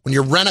done this, when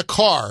you rent a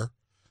car,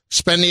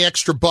 spend the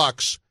extra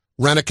bucks,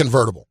 rent a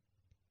convertible.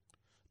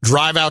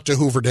 Drive out to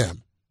Hoover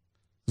Dam.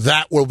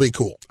 That will be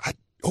cool.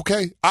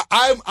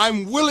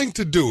 I'm willing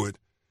to do it,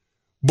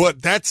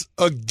 but that's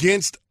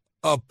against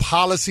a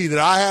policy that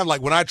I have.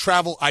 Like when I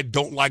travel, I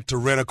don't like to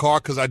rent a car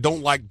because I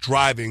don't like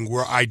driving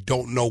where I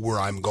don't know where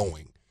I'm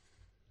going.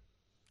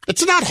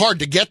 It's not hard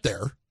to get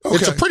there. Okay.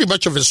 It's pretty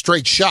much of a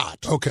straight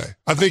shot. Okay.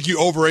 I think you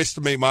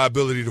overestimate my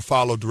ability to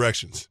follow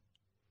directions.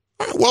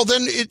 Well,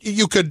 then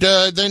you could,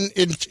 all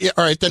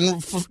right,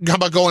 then how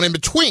about going in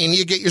between?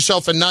 You get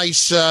yourself a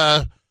nice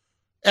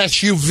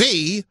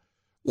SUV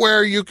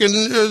where you can,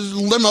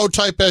 limo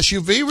type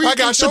SUV where you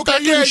can sit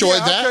back and enjoy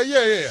that. Okay,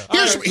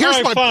 yeah.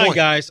 Here's my fine, point.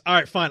 Guys. All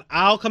right, fine.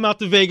 I'll come out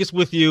to Vegas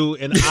with you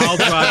and I'll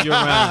drive you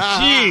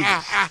around.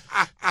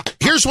 Jeez.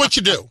 Here's what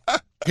you do.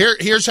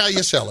 Here's how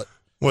you sell it.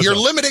 You're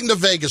limiting the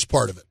Vegas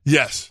part of it.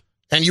 Yes.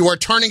 And you are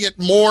turning it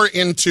more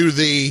into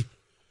the,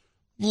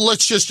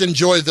 let's just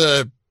enjoy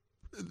the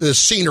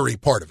scenery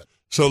part of it.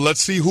 So let's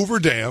see Hoover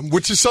Dam,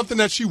 which is something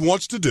that she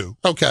wants to do.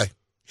 Okay.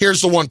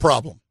 Here's the one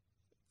problem.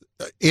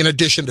 In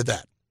addition to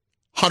that,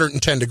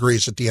 110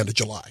 degrees at the end of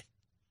July.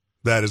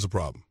 That is a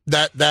problem.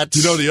 That's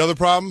the other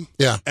problem?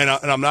 Yeah. And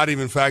I'm not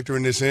even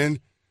factoring this in.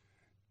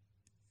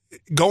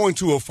 Going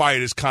to a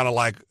fight is kind of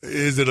like,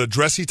 is it a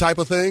dressy type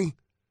of thing?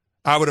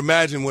 I would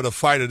imagine with a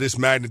fight of this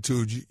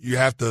magnitude, you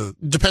have to.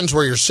 Depends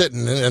where you're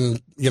sitting,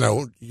 and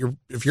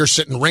if you're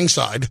sitting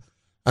ringside,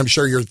 I'm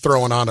sure you're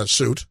throwing on a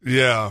suit.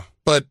 Yeah,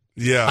 but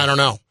yeah, I don't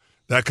know.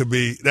 That could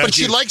be. But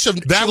she likes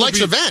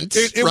events.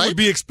 It right? would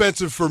be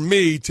expensive for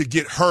me to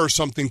get her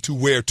something to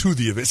wear to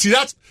the event. See,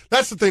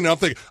 that's the thing that I'm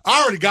thinking.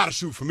 I already got a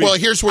suit for me. Well,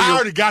 here's where I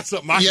already got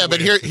something.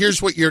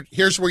 Here's where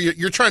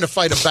you're trying to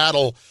fight a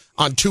battle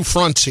on two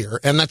fronts here,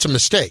 and that's a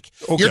mistake.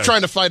 Okay. You're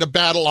trying to fight a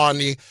battle on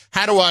the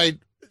how do I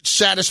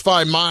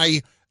satisfy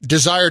my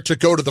desire to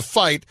go to the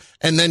fight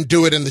and then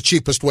do it in the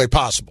cheapest way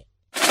possible.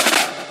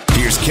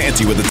 Here's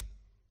Canty with the.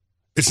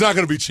 It's not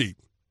going to be cheap.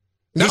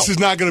 No. This is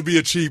not going to be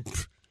a cheap.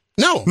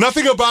 No.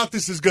 Nothing about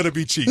this is going to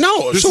be cheap.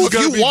 No. This so is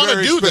if you want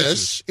to do expensive.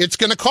 this, it's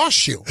going to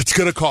cost you. It's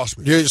going to cost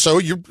me. So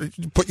you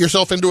put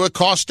yourself into a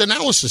cost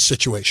analysis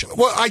situation.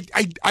 Well,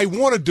 I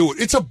want to do it.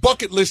 It's a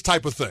bucket list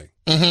type of thing,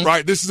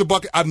 right? This is a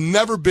bucket. I've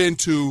never been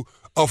to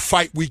a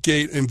fight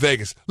weekend in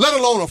Vegas, let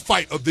alone a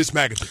fight of this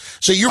magnitude.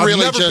 So you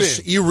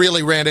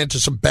really ran into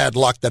some bad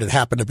luck that it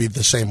happened to be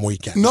the same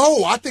weekend.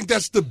 No, I think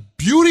that's the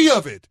beauty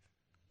of it.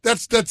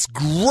 That's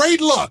great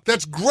luck.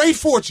 That's great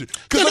fortune.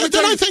 Let me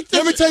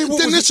tell you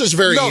what this is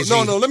very easy.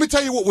 No. Let me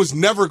tell you what was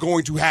never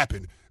going to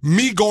happen.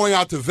 Me going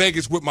out to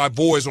Vegas with my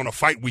boys on a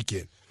fight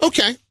weekend.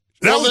 Okay.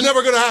 That was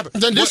never going to happen.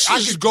 Then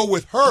I could go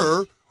with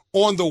her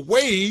on the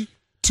way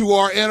to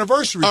our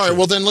anniversary All right, trip.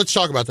 well, then let's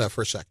talk about that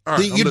for a second. All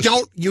right,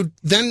 you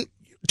then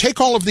take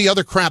all of the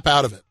other crap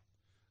out of it.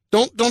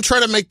 Don't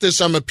try to make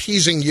this I'm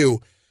appeasing you.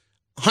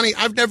 Honey,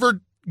 I've never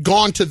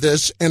gone to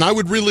this, and I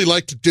would really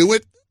like to do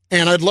it.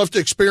 and I'd love to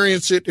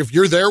experience it. If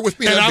you're there with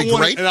me, that'd be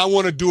great. And I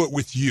want to do it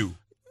with you.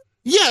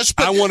 Yes,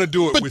 but I want to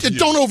do it with you. But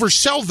don't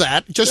oversell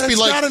that. Just be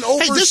like, not an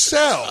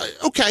oversell.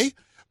 Hey, okay.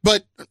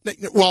 But,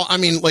 well, I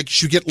mean, like,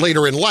 as you get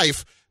later in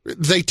life,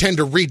 they tend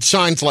to read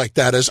signs like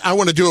that as, I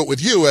want to do it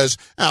with you, as,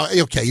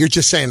 okay, you're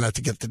just saying that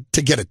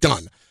to get it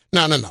done.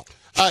 No.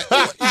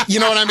 You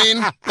know what I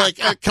mean?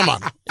 Like, come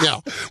on. Yeah.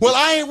 Well,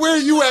 I ain't where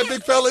you at,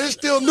 big fella. It's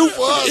still new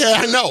for us.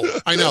 Yeah,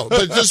 I know.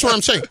 But this is what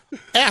I'm saying.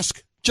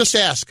 Ask. Just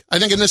ask. I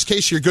think in this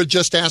case, you're good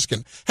just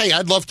asking. Hey,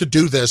 I'd love to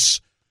do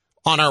this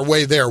on our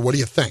way there. What do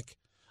you think?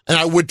 And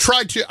I would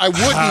try to, I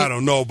wouldn't. I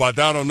don't know about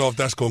that. I don't know if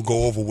that's going to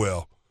go over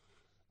well.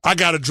 I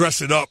got to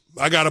dress it up.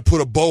 I got to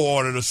put a bow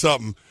on it or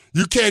something.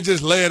 You can't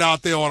just lay it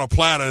out there on a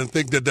platter and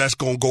think that that's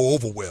going to go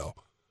over well.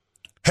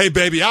 Hey,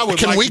 baby, I would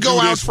Can like we to go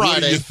do out this. Friday?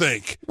 What do you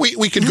think?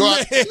 We could go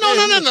out.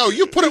 No.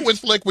 You put it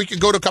with, like, we could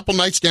go to a couple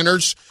nights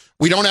dinners.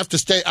 We don't have to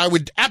stay. I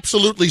would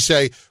absolutely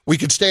say we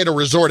could stay at a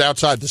resort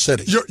outside the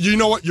city. You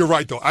know what? You're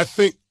right, though. I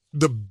think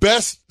the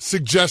best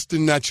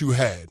suggestion that you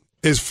had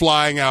is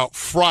flying out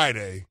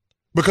Friday,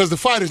 because the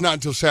fight is not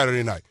until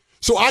Saturday night.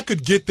 So I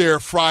could get there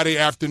Friday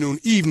afternoon,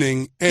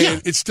 evening,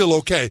 and it's still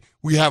okay.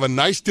 We have a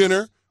nice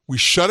dinner. We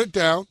shut it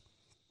down.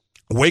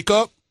 Wake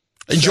up.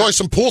 Enjoy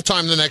some pool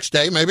time the next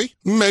day, maybe.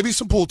 Maybe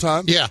some pool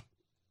time. Yeah.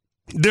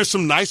 There's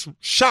some nice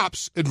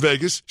shops in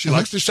Vegas. She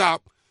likes to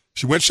shop.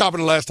 She went shopping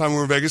the last time we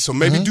were in Vegas, so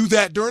maybe do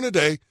that during the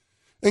day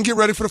and get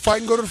ready for the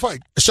fight and go to the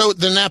fight. So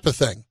the Napa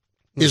thing,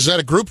 is that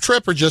a group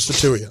trip or just the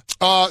two of you?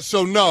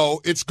 So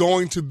no, it's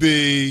going to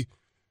be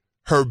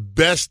her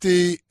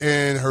bestie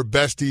and her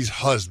bestie's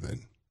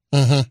husband.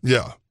 Mm-hmm.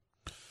 Yeah.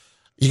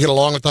 You get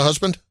along with the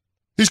husband?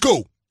 He's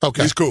cool.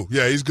 Okay. He's cool.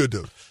 Yeah, he's good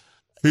dude.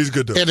 He's a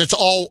good dude. And it's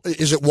all,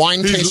 is it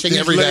wine tasting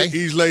every day?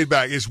 He's laid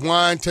back. It's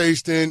wine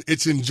tasting.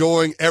 It's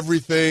enjoying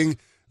everything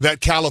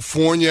that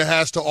California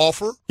has to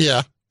offer.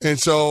 Yeah. And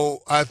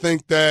so I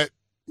think that,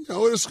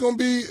 it's going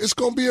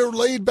to be a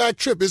laid back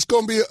trip. It's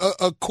going to be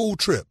a cool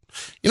trip.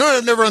 You know what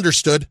I've never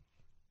understood?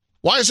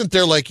 Why isn't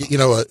there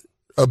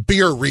a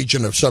beer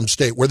region of some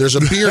state where there's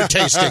a beer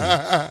tasting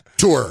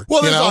tour?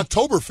 Well, there's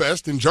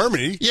Oktoberfest in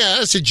Germany. Yeah,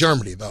 that's in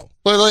Germany, though.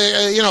 Well,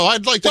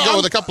 I'd like to go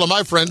with a couple of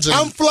my friends.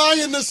 I'm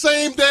flying the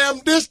same damn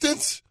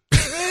distance.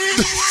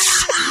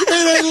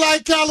 It ain't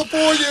like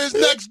California is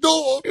next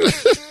door.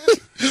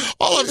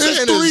 All I'm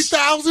saying is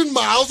 3,000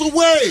 miles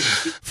away.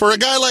 For a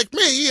guy like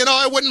me,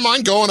 I wouldn't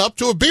mind going up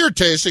to a beer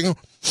tasting.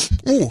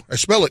 Ooh, I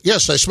smell it.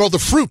 Yes, I smell the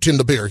fruit in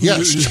the beer.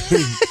 Yes.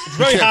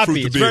 Very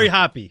hoppy. It's very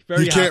hoppy.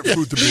 You can't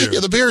fruit the beer. Yeah,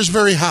 the beer is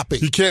very hoppy.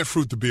 You can't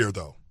fruit the beer,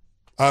 though.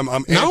 I'm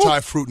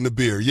anti-fruiting the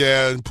beer.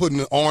 Yeah, and putting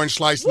an orange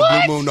slice in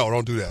the Blue Moon. No,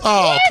 don't do that.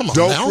 Oh, come on.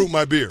 Don't fruit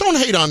my beer. Don't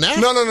hate on that.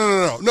 No.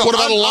 What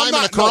about a lime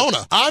and a Corona?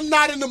 No, I'm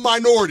not in the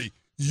minority.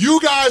 You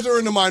guys are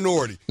in the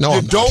minority. No,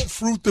 you don't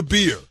fruit the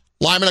beer.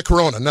 Lime and a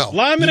Corona, no.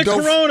 Lime and a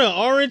Corona,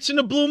 orange and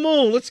a Blue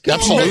Moon. Let's go.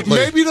 Absolutely.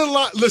 Maybe the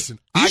lime. Listen,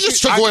 you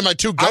just took away my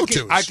two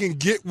go-tos. I can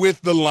get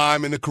with the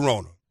lime and the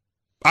Corona.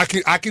 I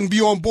can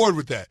be on board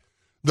with that.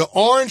 The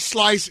orange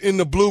slice in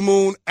the Blue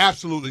Moon,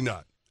 absolutely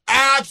not.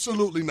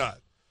 Absolutely not.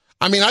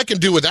 I mean, I can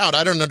do without.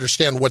 I don't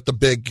understand what the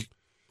big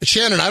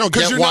Shannon. I don't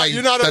get why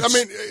you're not.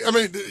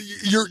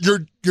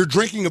 You're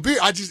drinking a beer.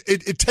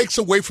 It takes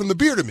away from the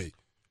beer to me.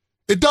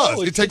 It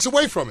does. It takes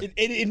away from it.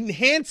 It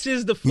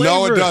enhances the flavor.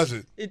 No, it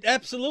doesn't. It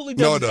absolutely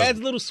does. No, it doesn't. It adds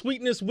a little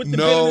sweetness with the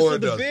bitterness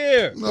of the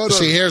beer. No,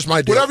 see, here's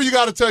my deal. Whatever you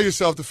got to tell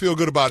yourself to feel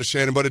good about it,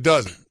 Shannon, but it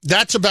doesn't.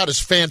 That's about as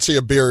fancy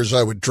a beer as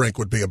I would drink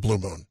would be a Blue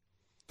Moon.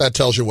 That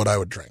tells you what I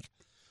would drink.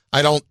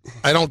 I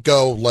don't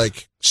go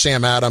like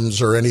Sam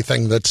Adams or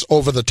anything that's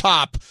over the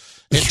top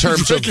in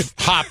terms of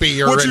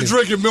hoppy or what anything. You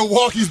drinking,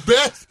 Milwaukee's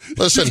Best?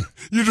 Listen.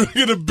 You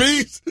drinking a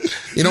Beast?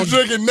 You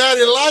drinking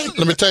Natty Light?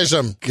 Let me tell you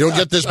something. You don't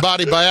get this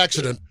body by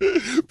accident.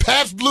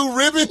 Pabst Blue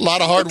Ribbon? A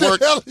lot of hard work.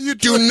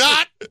 Do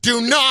not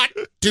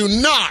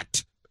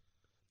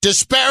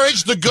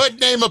disparage the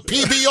good name of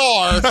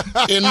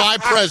PBR in my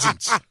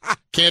presence.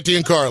 Canty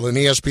and Carlin,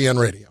 ESPN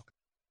Radio.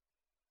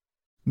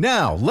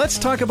 Now, let's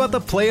talk about the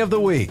play of the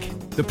week.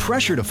 The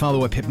pressure to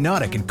follow up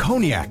Hypnotic and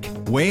Cognac,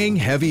 weighing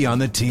heavy on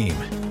the team.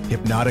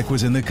 Hypnotic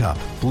was in the cup,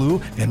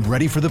 blue, and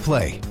ready for the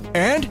play.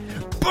 And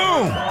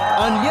boom!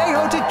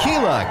 Añejo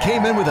Tequila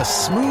came in with a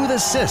smooth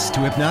assist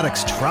to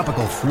Hypnotic's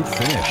tropical fruit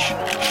finish.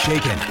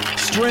 Shaken,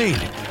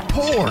 strained,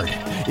 poured.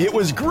 It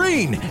was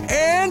green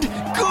and good!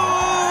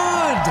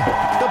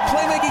 The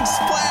playmaking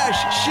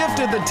splash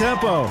shifted the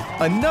tempo.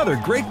 Another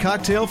great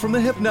cocktail from the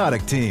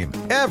Hypnotic team.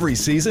 Every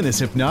season is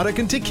Hypnotic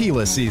and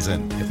Tequila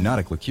season.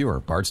 Hypnotic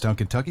Liqueur, Bardstown,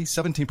 Kentucky,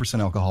 17%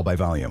 alcohol by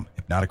volume.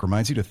 Hypnotic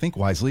reminds you to think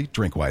wisely,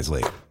 drink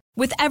wisely.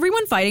 With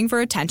everyone fighting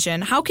for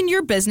attention, how can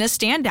your business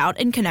stand out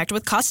and connect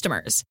with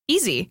customers?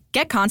 Easy.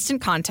 Get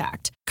Constant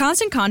Contact.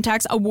 Constant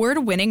Contact's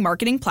award-winning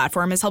marketing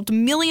platform has helped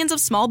millions of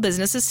small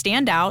businesses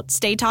stand out,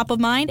 stay top of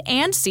mind,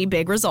 and see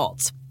big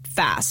results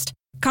fast.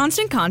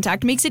 Constant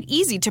Contact makes it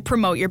easy to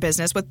promote your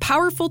business with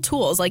powerful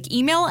tools like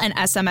email and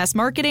SMS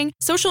marketing,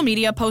 social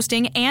media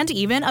posting, and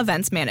even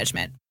events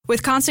management.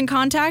 With Constant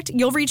Contact,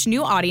 you'll reach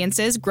new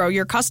audiences, grow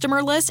your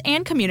customer list,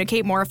 and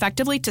communicate more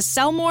effectively to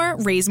sell more,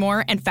 raise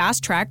more, and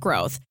fast-track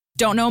growth.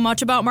 Don't know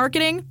much about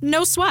marketing?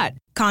 No sweat.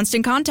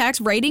 Constant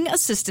Contact's rating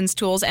assistance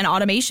tools and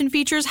automation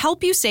features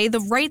help you say the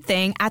right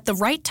thing at the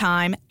right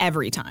time,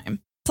 every time.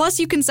 Plus,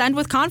 you can send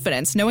with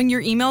confidence, knowing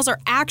your emails are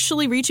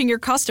actually reaching your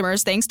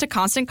customers thanks to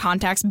Constant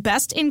Contact's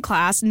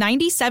best-in-class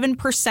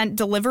 97%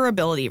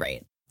 deliverability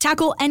rate.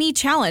 Tackle any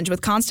challenge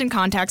with Constant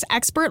Contact's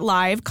expert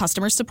live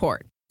customer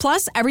support.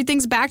 Plus,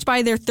 everything's backed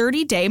by their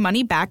 30-day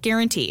money-back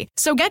guarantee.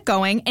 So get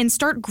going and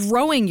start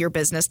growing your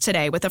business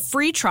today with a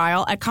free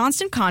trial at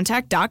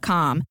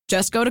ConstantContact.com.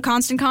 Just go to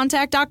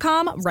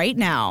ConstantContact.com right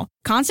now.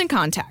 Constant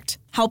Contact,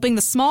 helping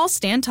the small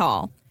stand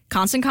tall.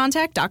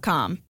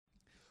 ConstantContact.com.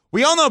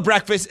 We all know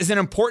breakfast is an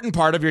important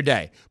part of your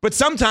day. But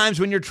sometimes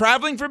when you're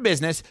traveling for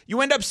business,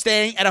 you end up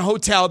staying at a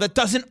hotel that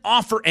doesn't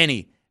offer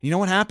any. You know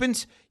what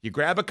happens? You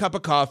grab a cup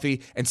of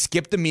coffee and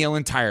skip the meal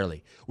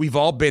entirely. We've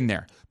all been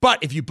there.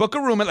 But if you book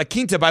a room at La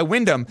Quinta by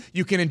Wyndham,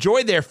 you can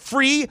enjoy their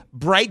free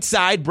Bright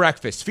Side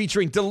breakfast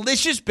featuring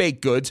delicious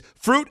baked goods,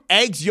 fruit,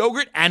 eggs,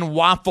 yogurt, and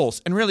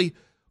waffles. And really,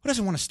 who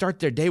doesn't want to start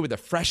their day with a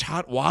fresh,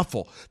 hot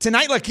waffle?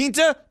 Tonight, La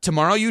Quinta,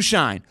 tomorrow you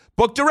shine.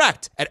 Book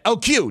direct at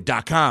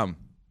lq.com.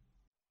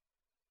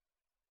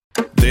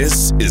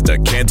 This is the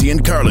Canty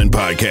and Carlin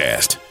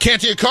podcast.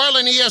 Canty and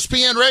Carlin,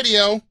 ESPN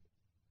Radio,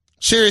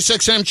 Sirius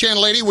XM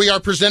Channel 80. We are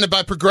presented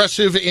by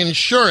Progressive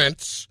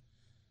Insurance.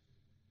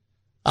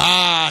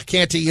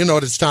 Canty, you know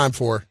what it's time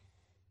for.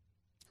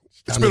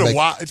 It's been a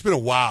while. It's been a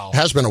while.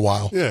 Has been a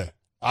while. Yeah.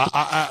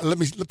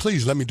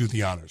 Please let me do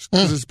the honors,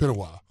 because it's been a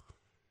while.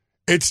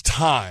 It's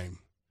time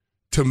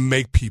to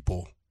make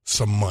people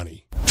some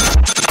money.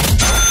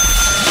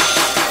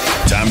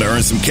 Time to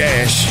earn some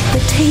cash. The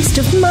taste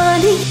of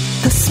money,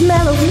 the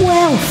smell of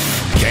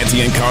wealth.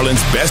 Canty and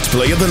Carlin's best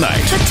play of the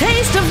night. The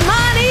taste of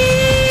money.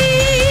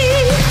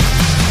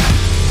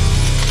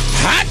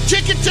 Hot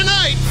ticket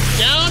tonight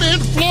down in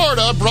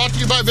Florida, brought to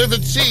you by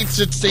Vivid Seats.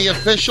 It's the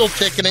official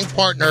ticketing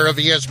partner of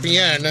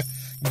ESPN.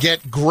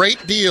 Get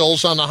great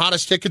deals on the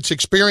hottest tickets.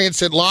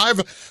 Experience it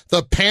live.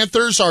 The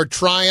Panthers are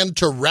trying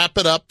to wrap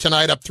it up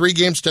tonight, up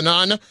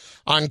 3-0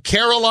 on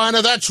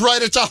Carolina. That's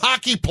right, it's a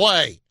hockey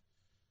play.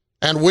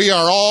 And we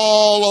are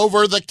all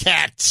over the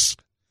Cats.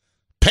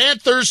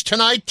 Panthers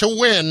tonight to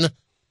win.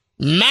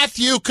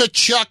 Matthew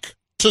Tkachuk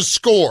to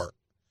score.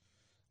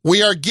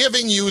 We are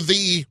giving you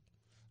the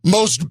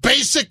most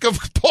basic of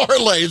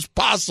parlays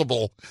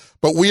possible,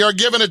 but we are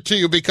giving it to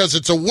you because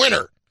it's a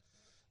winner.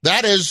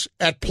 That is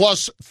at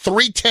plus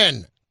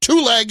 310.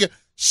 2-leg,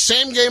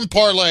 same-game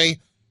parlay.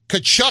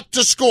 Tkachuk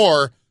to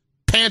score.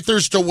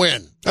 Panthers to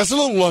win. That's a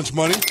little lunch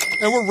money,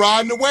 and we're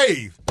riding the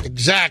wave.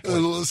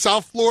 Exactly.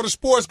 South Florida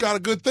sports got a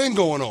good thing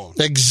going on.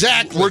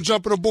 Exactly. We're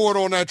jumping aboard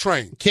on that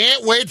train.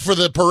 Can't wait for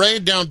the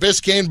parade down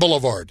Biscayne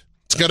Boulevard.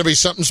 It's going to be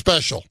something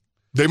special.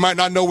 They might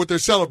not know what they're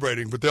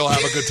celebrating, but they'll have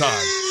a good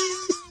time.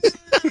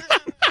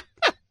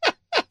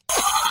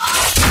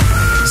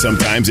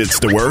 Sometimes it's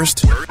the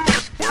worst.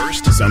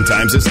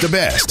 Sometimes it's the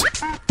best.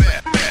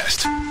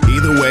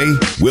 Either way,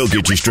 we'll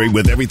get you straight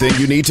with everything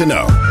you need to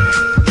know.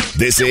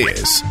 This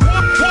is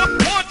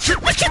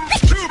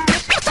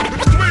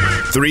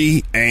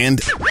 3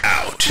 and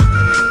Out.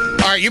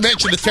 All right, you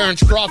mentioned the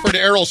Terrence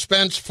Crawford-Errol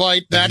Spence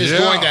fight. That is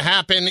going to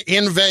happen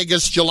in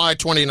Vegas July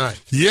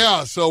 29th.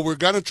 Yeah, so we're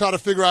going to try to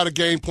figure out a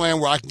game plan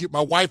where I can get my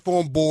wife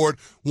on board.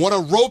 Want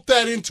to rope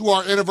that into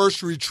our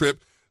anniversary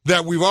trip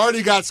that we've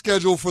already got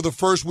scheduled for the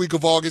first week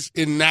of August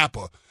in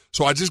Napa.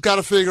 So I just got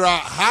to figure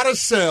out how to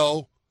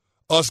sell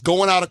us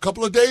going out a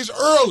couple of days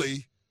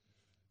early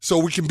so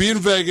we can be in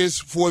Vegas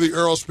for the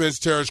Errol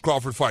Spence-Terrence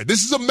Crawford fight.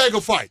 This is a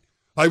mega fight.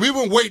 Like, we've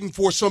been waiting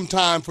for some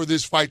time for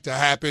this fight to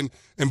happen,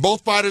 and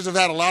both fighters have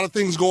had a lot of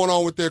things going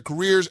on with their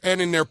careers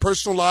and in their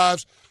personal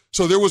lives.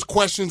 So there was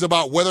questions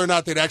about whether or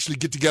not they'd actually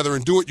get together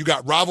and do it. You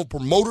got rival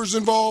promoters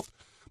involved,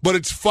 but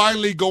it's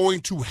finally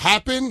going to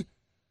happen.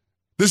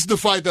 This is the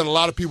fight that a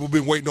lot of people have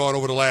been waiting on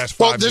over the last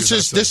 5 years. Well,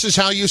 this is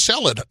how you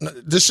sell it.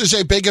 This is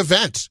a big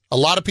event. A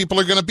lot of people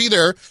are going to be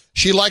there.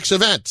 She likes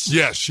events.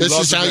 Yes, she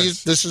loves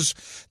events.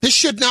 This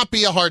should not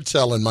be a hard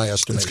sell in my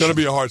estimation. It's going to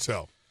be a hard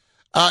sell.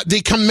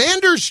 The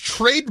Commander's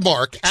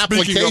trademark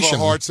application. Speaking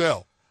of a hard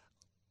sell.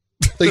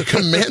 The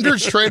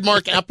Commander's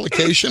trademark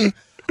application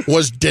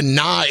was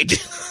denied.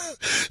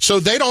 So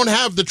they don't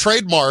have the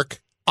trademark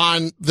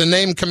on the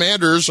name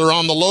Commanders or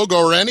on the logo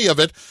or any of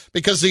it,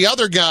 because the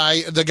other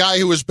guy, the guy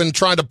who has been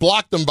trying to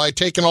block them by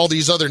taking all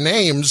these other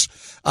names,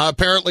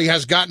 apparently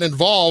has gotten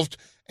involved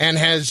and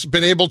has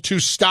been able to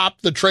stop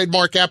the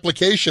trademark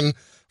application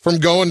from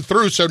going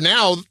through. So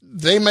now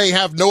they may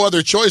have no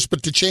other choice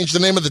but to change the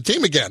name of the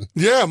team again.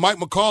 Yeah, Mike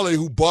McCauley,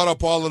 who bought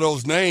up all of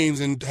those names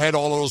and had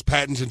all of those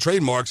patents and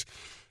trademarks,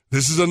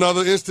 this is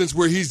another instance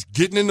where he's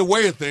getting in the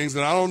way of things,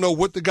 and I don't know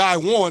what the guy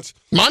wants.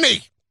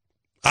 Money.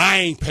 I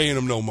ain't paying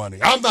him no money.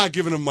 I'm not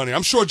giving him money.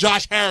 I'm sure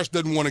Josh Harris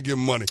doesn't want to give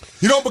him money.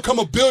 You don't become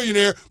a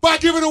billionaire by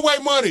giving away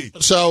money.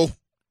 So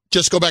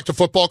just go back to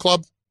football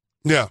club?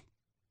 Yeah.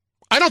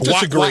 I don't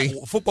disagree.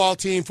 Football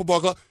team,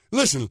 football club.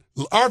 Listen,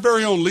 our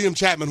very own Liam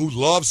Chapman, who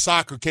loves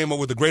soccer, came up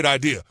with a great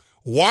idea.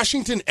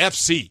 Washington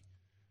FC.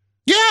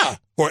 Yeah.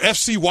 Or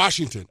FC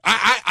Washington.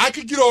 I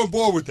could get on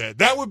board with that.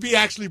 That would be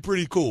actually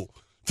pretty cool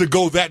to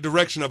go that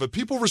direction of it.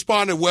 People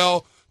responded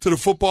well to the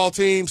football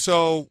team,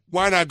 so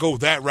why not go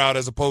that route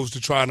as opposed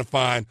to trying to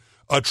find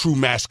a true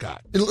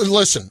mascot?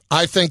 Listen,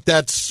 I think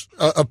that's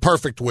a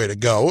perfect way to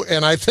go,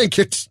 and I think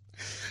it's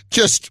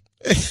just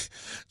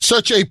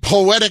such a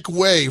poetic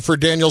way for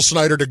Daniel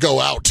Snyder to go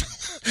out.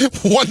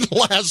 One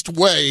last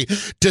way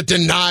to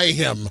deny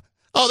him.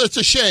 Oh, that's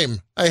a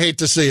shame. I hate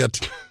to see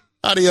it.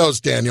 Adios,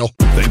 Daniel.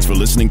 Thanks for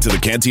listening to the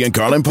Canty and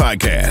Carlin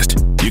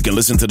podcast. You can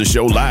listen to the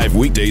show live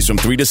weekdays from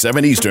 3 to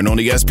 7 Eastern on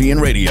ESPN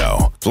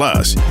Radio.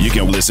 Plus, you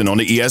can listen on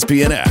the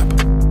ESPN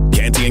app.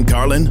 Canty and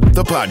Carlin,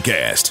 the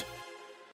podcast.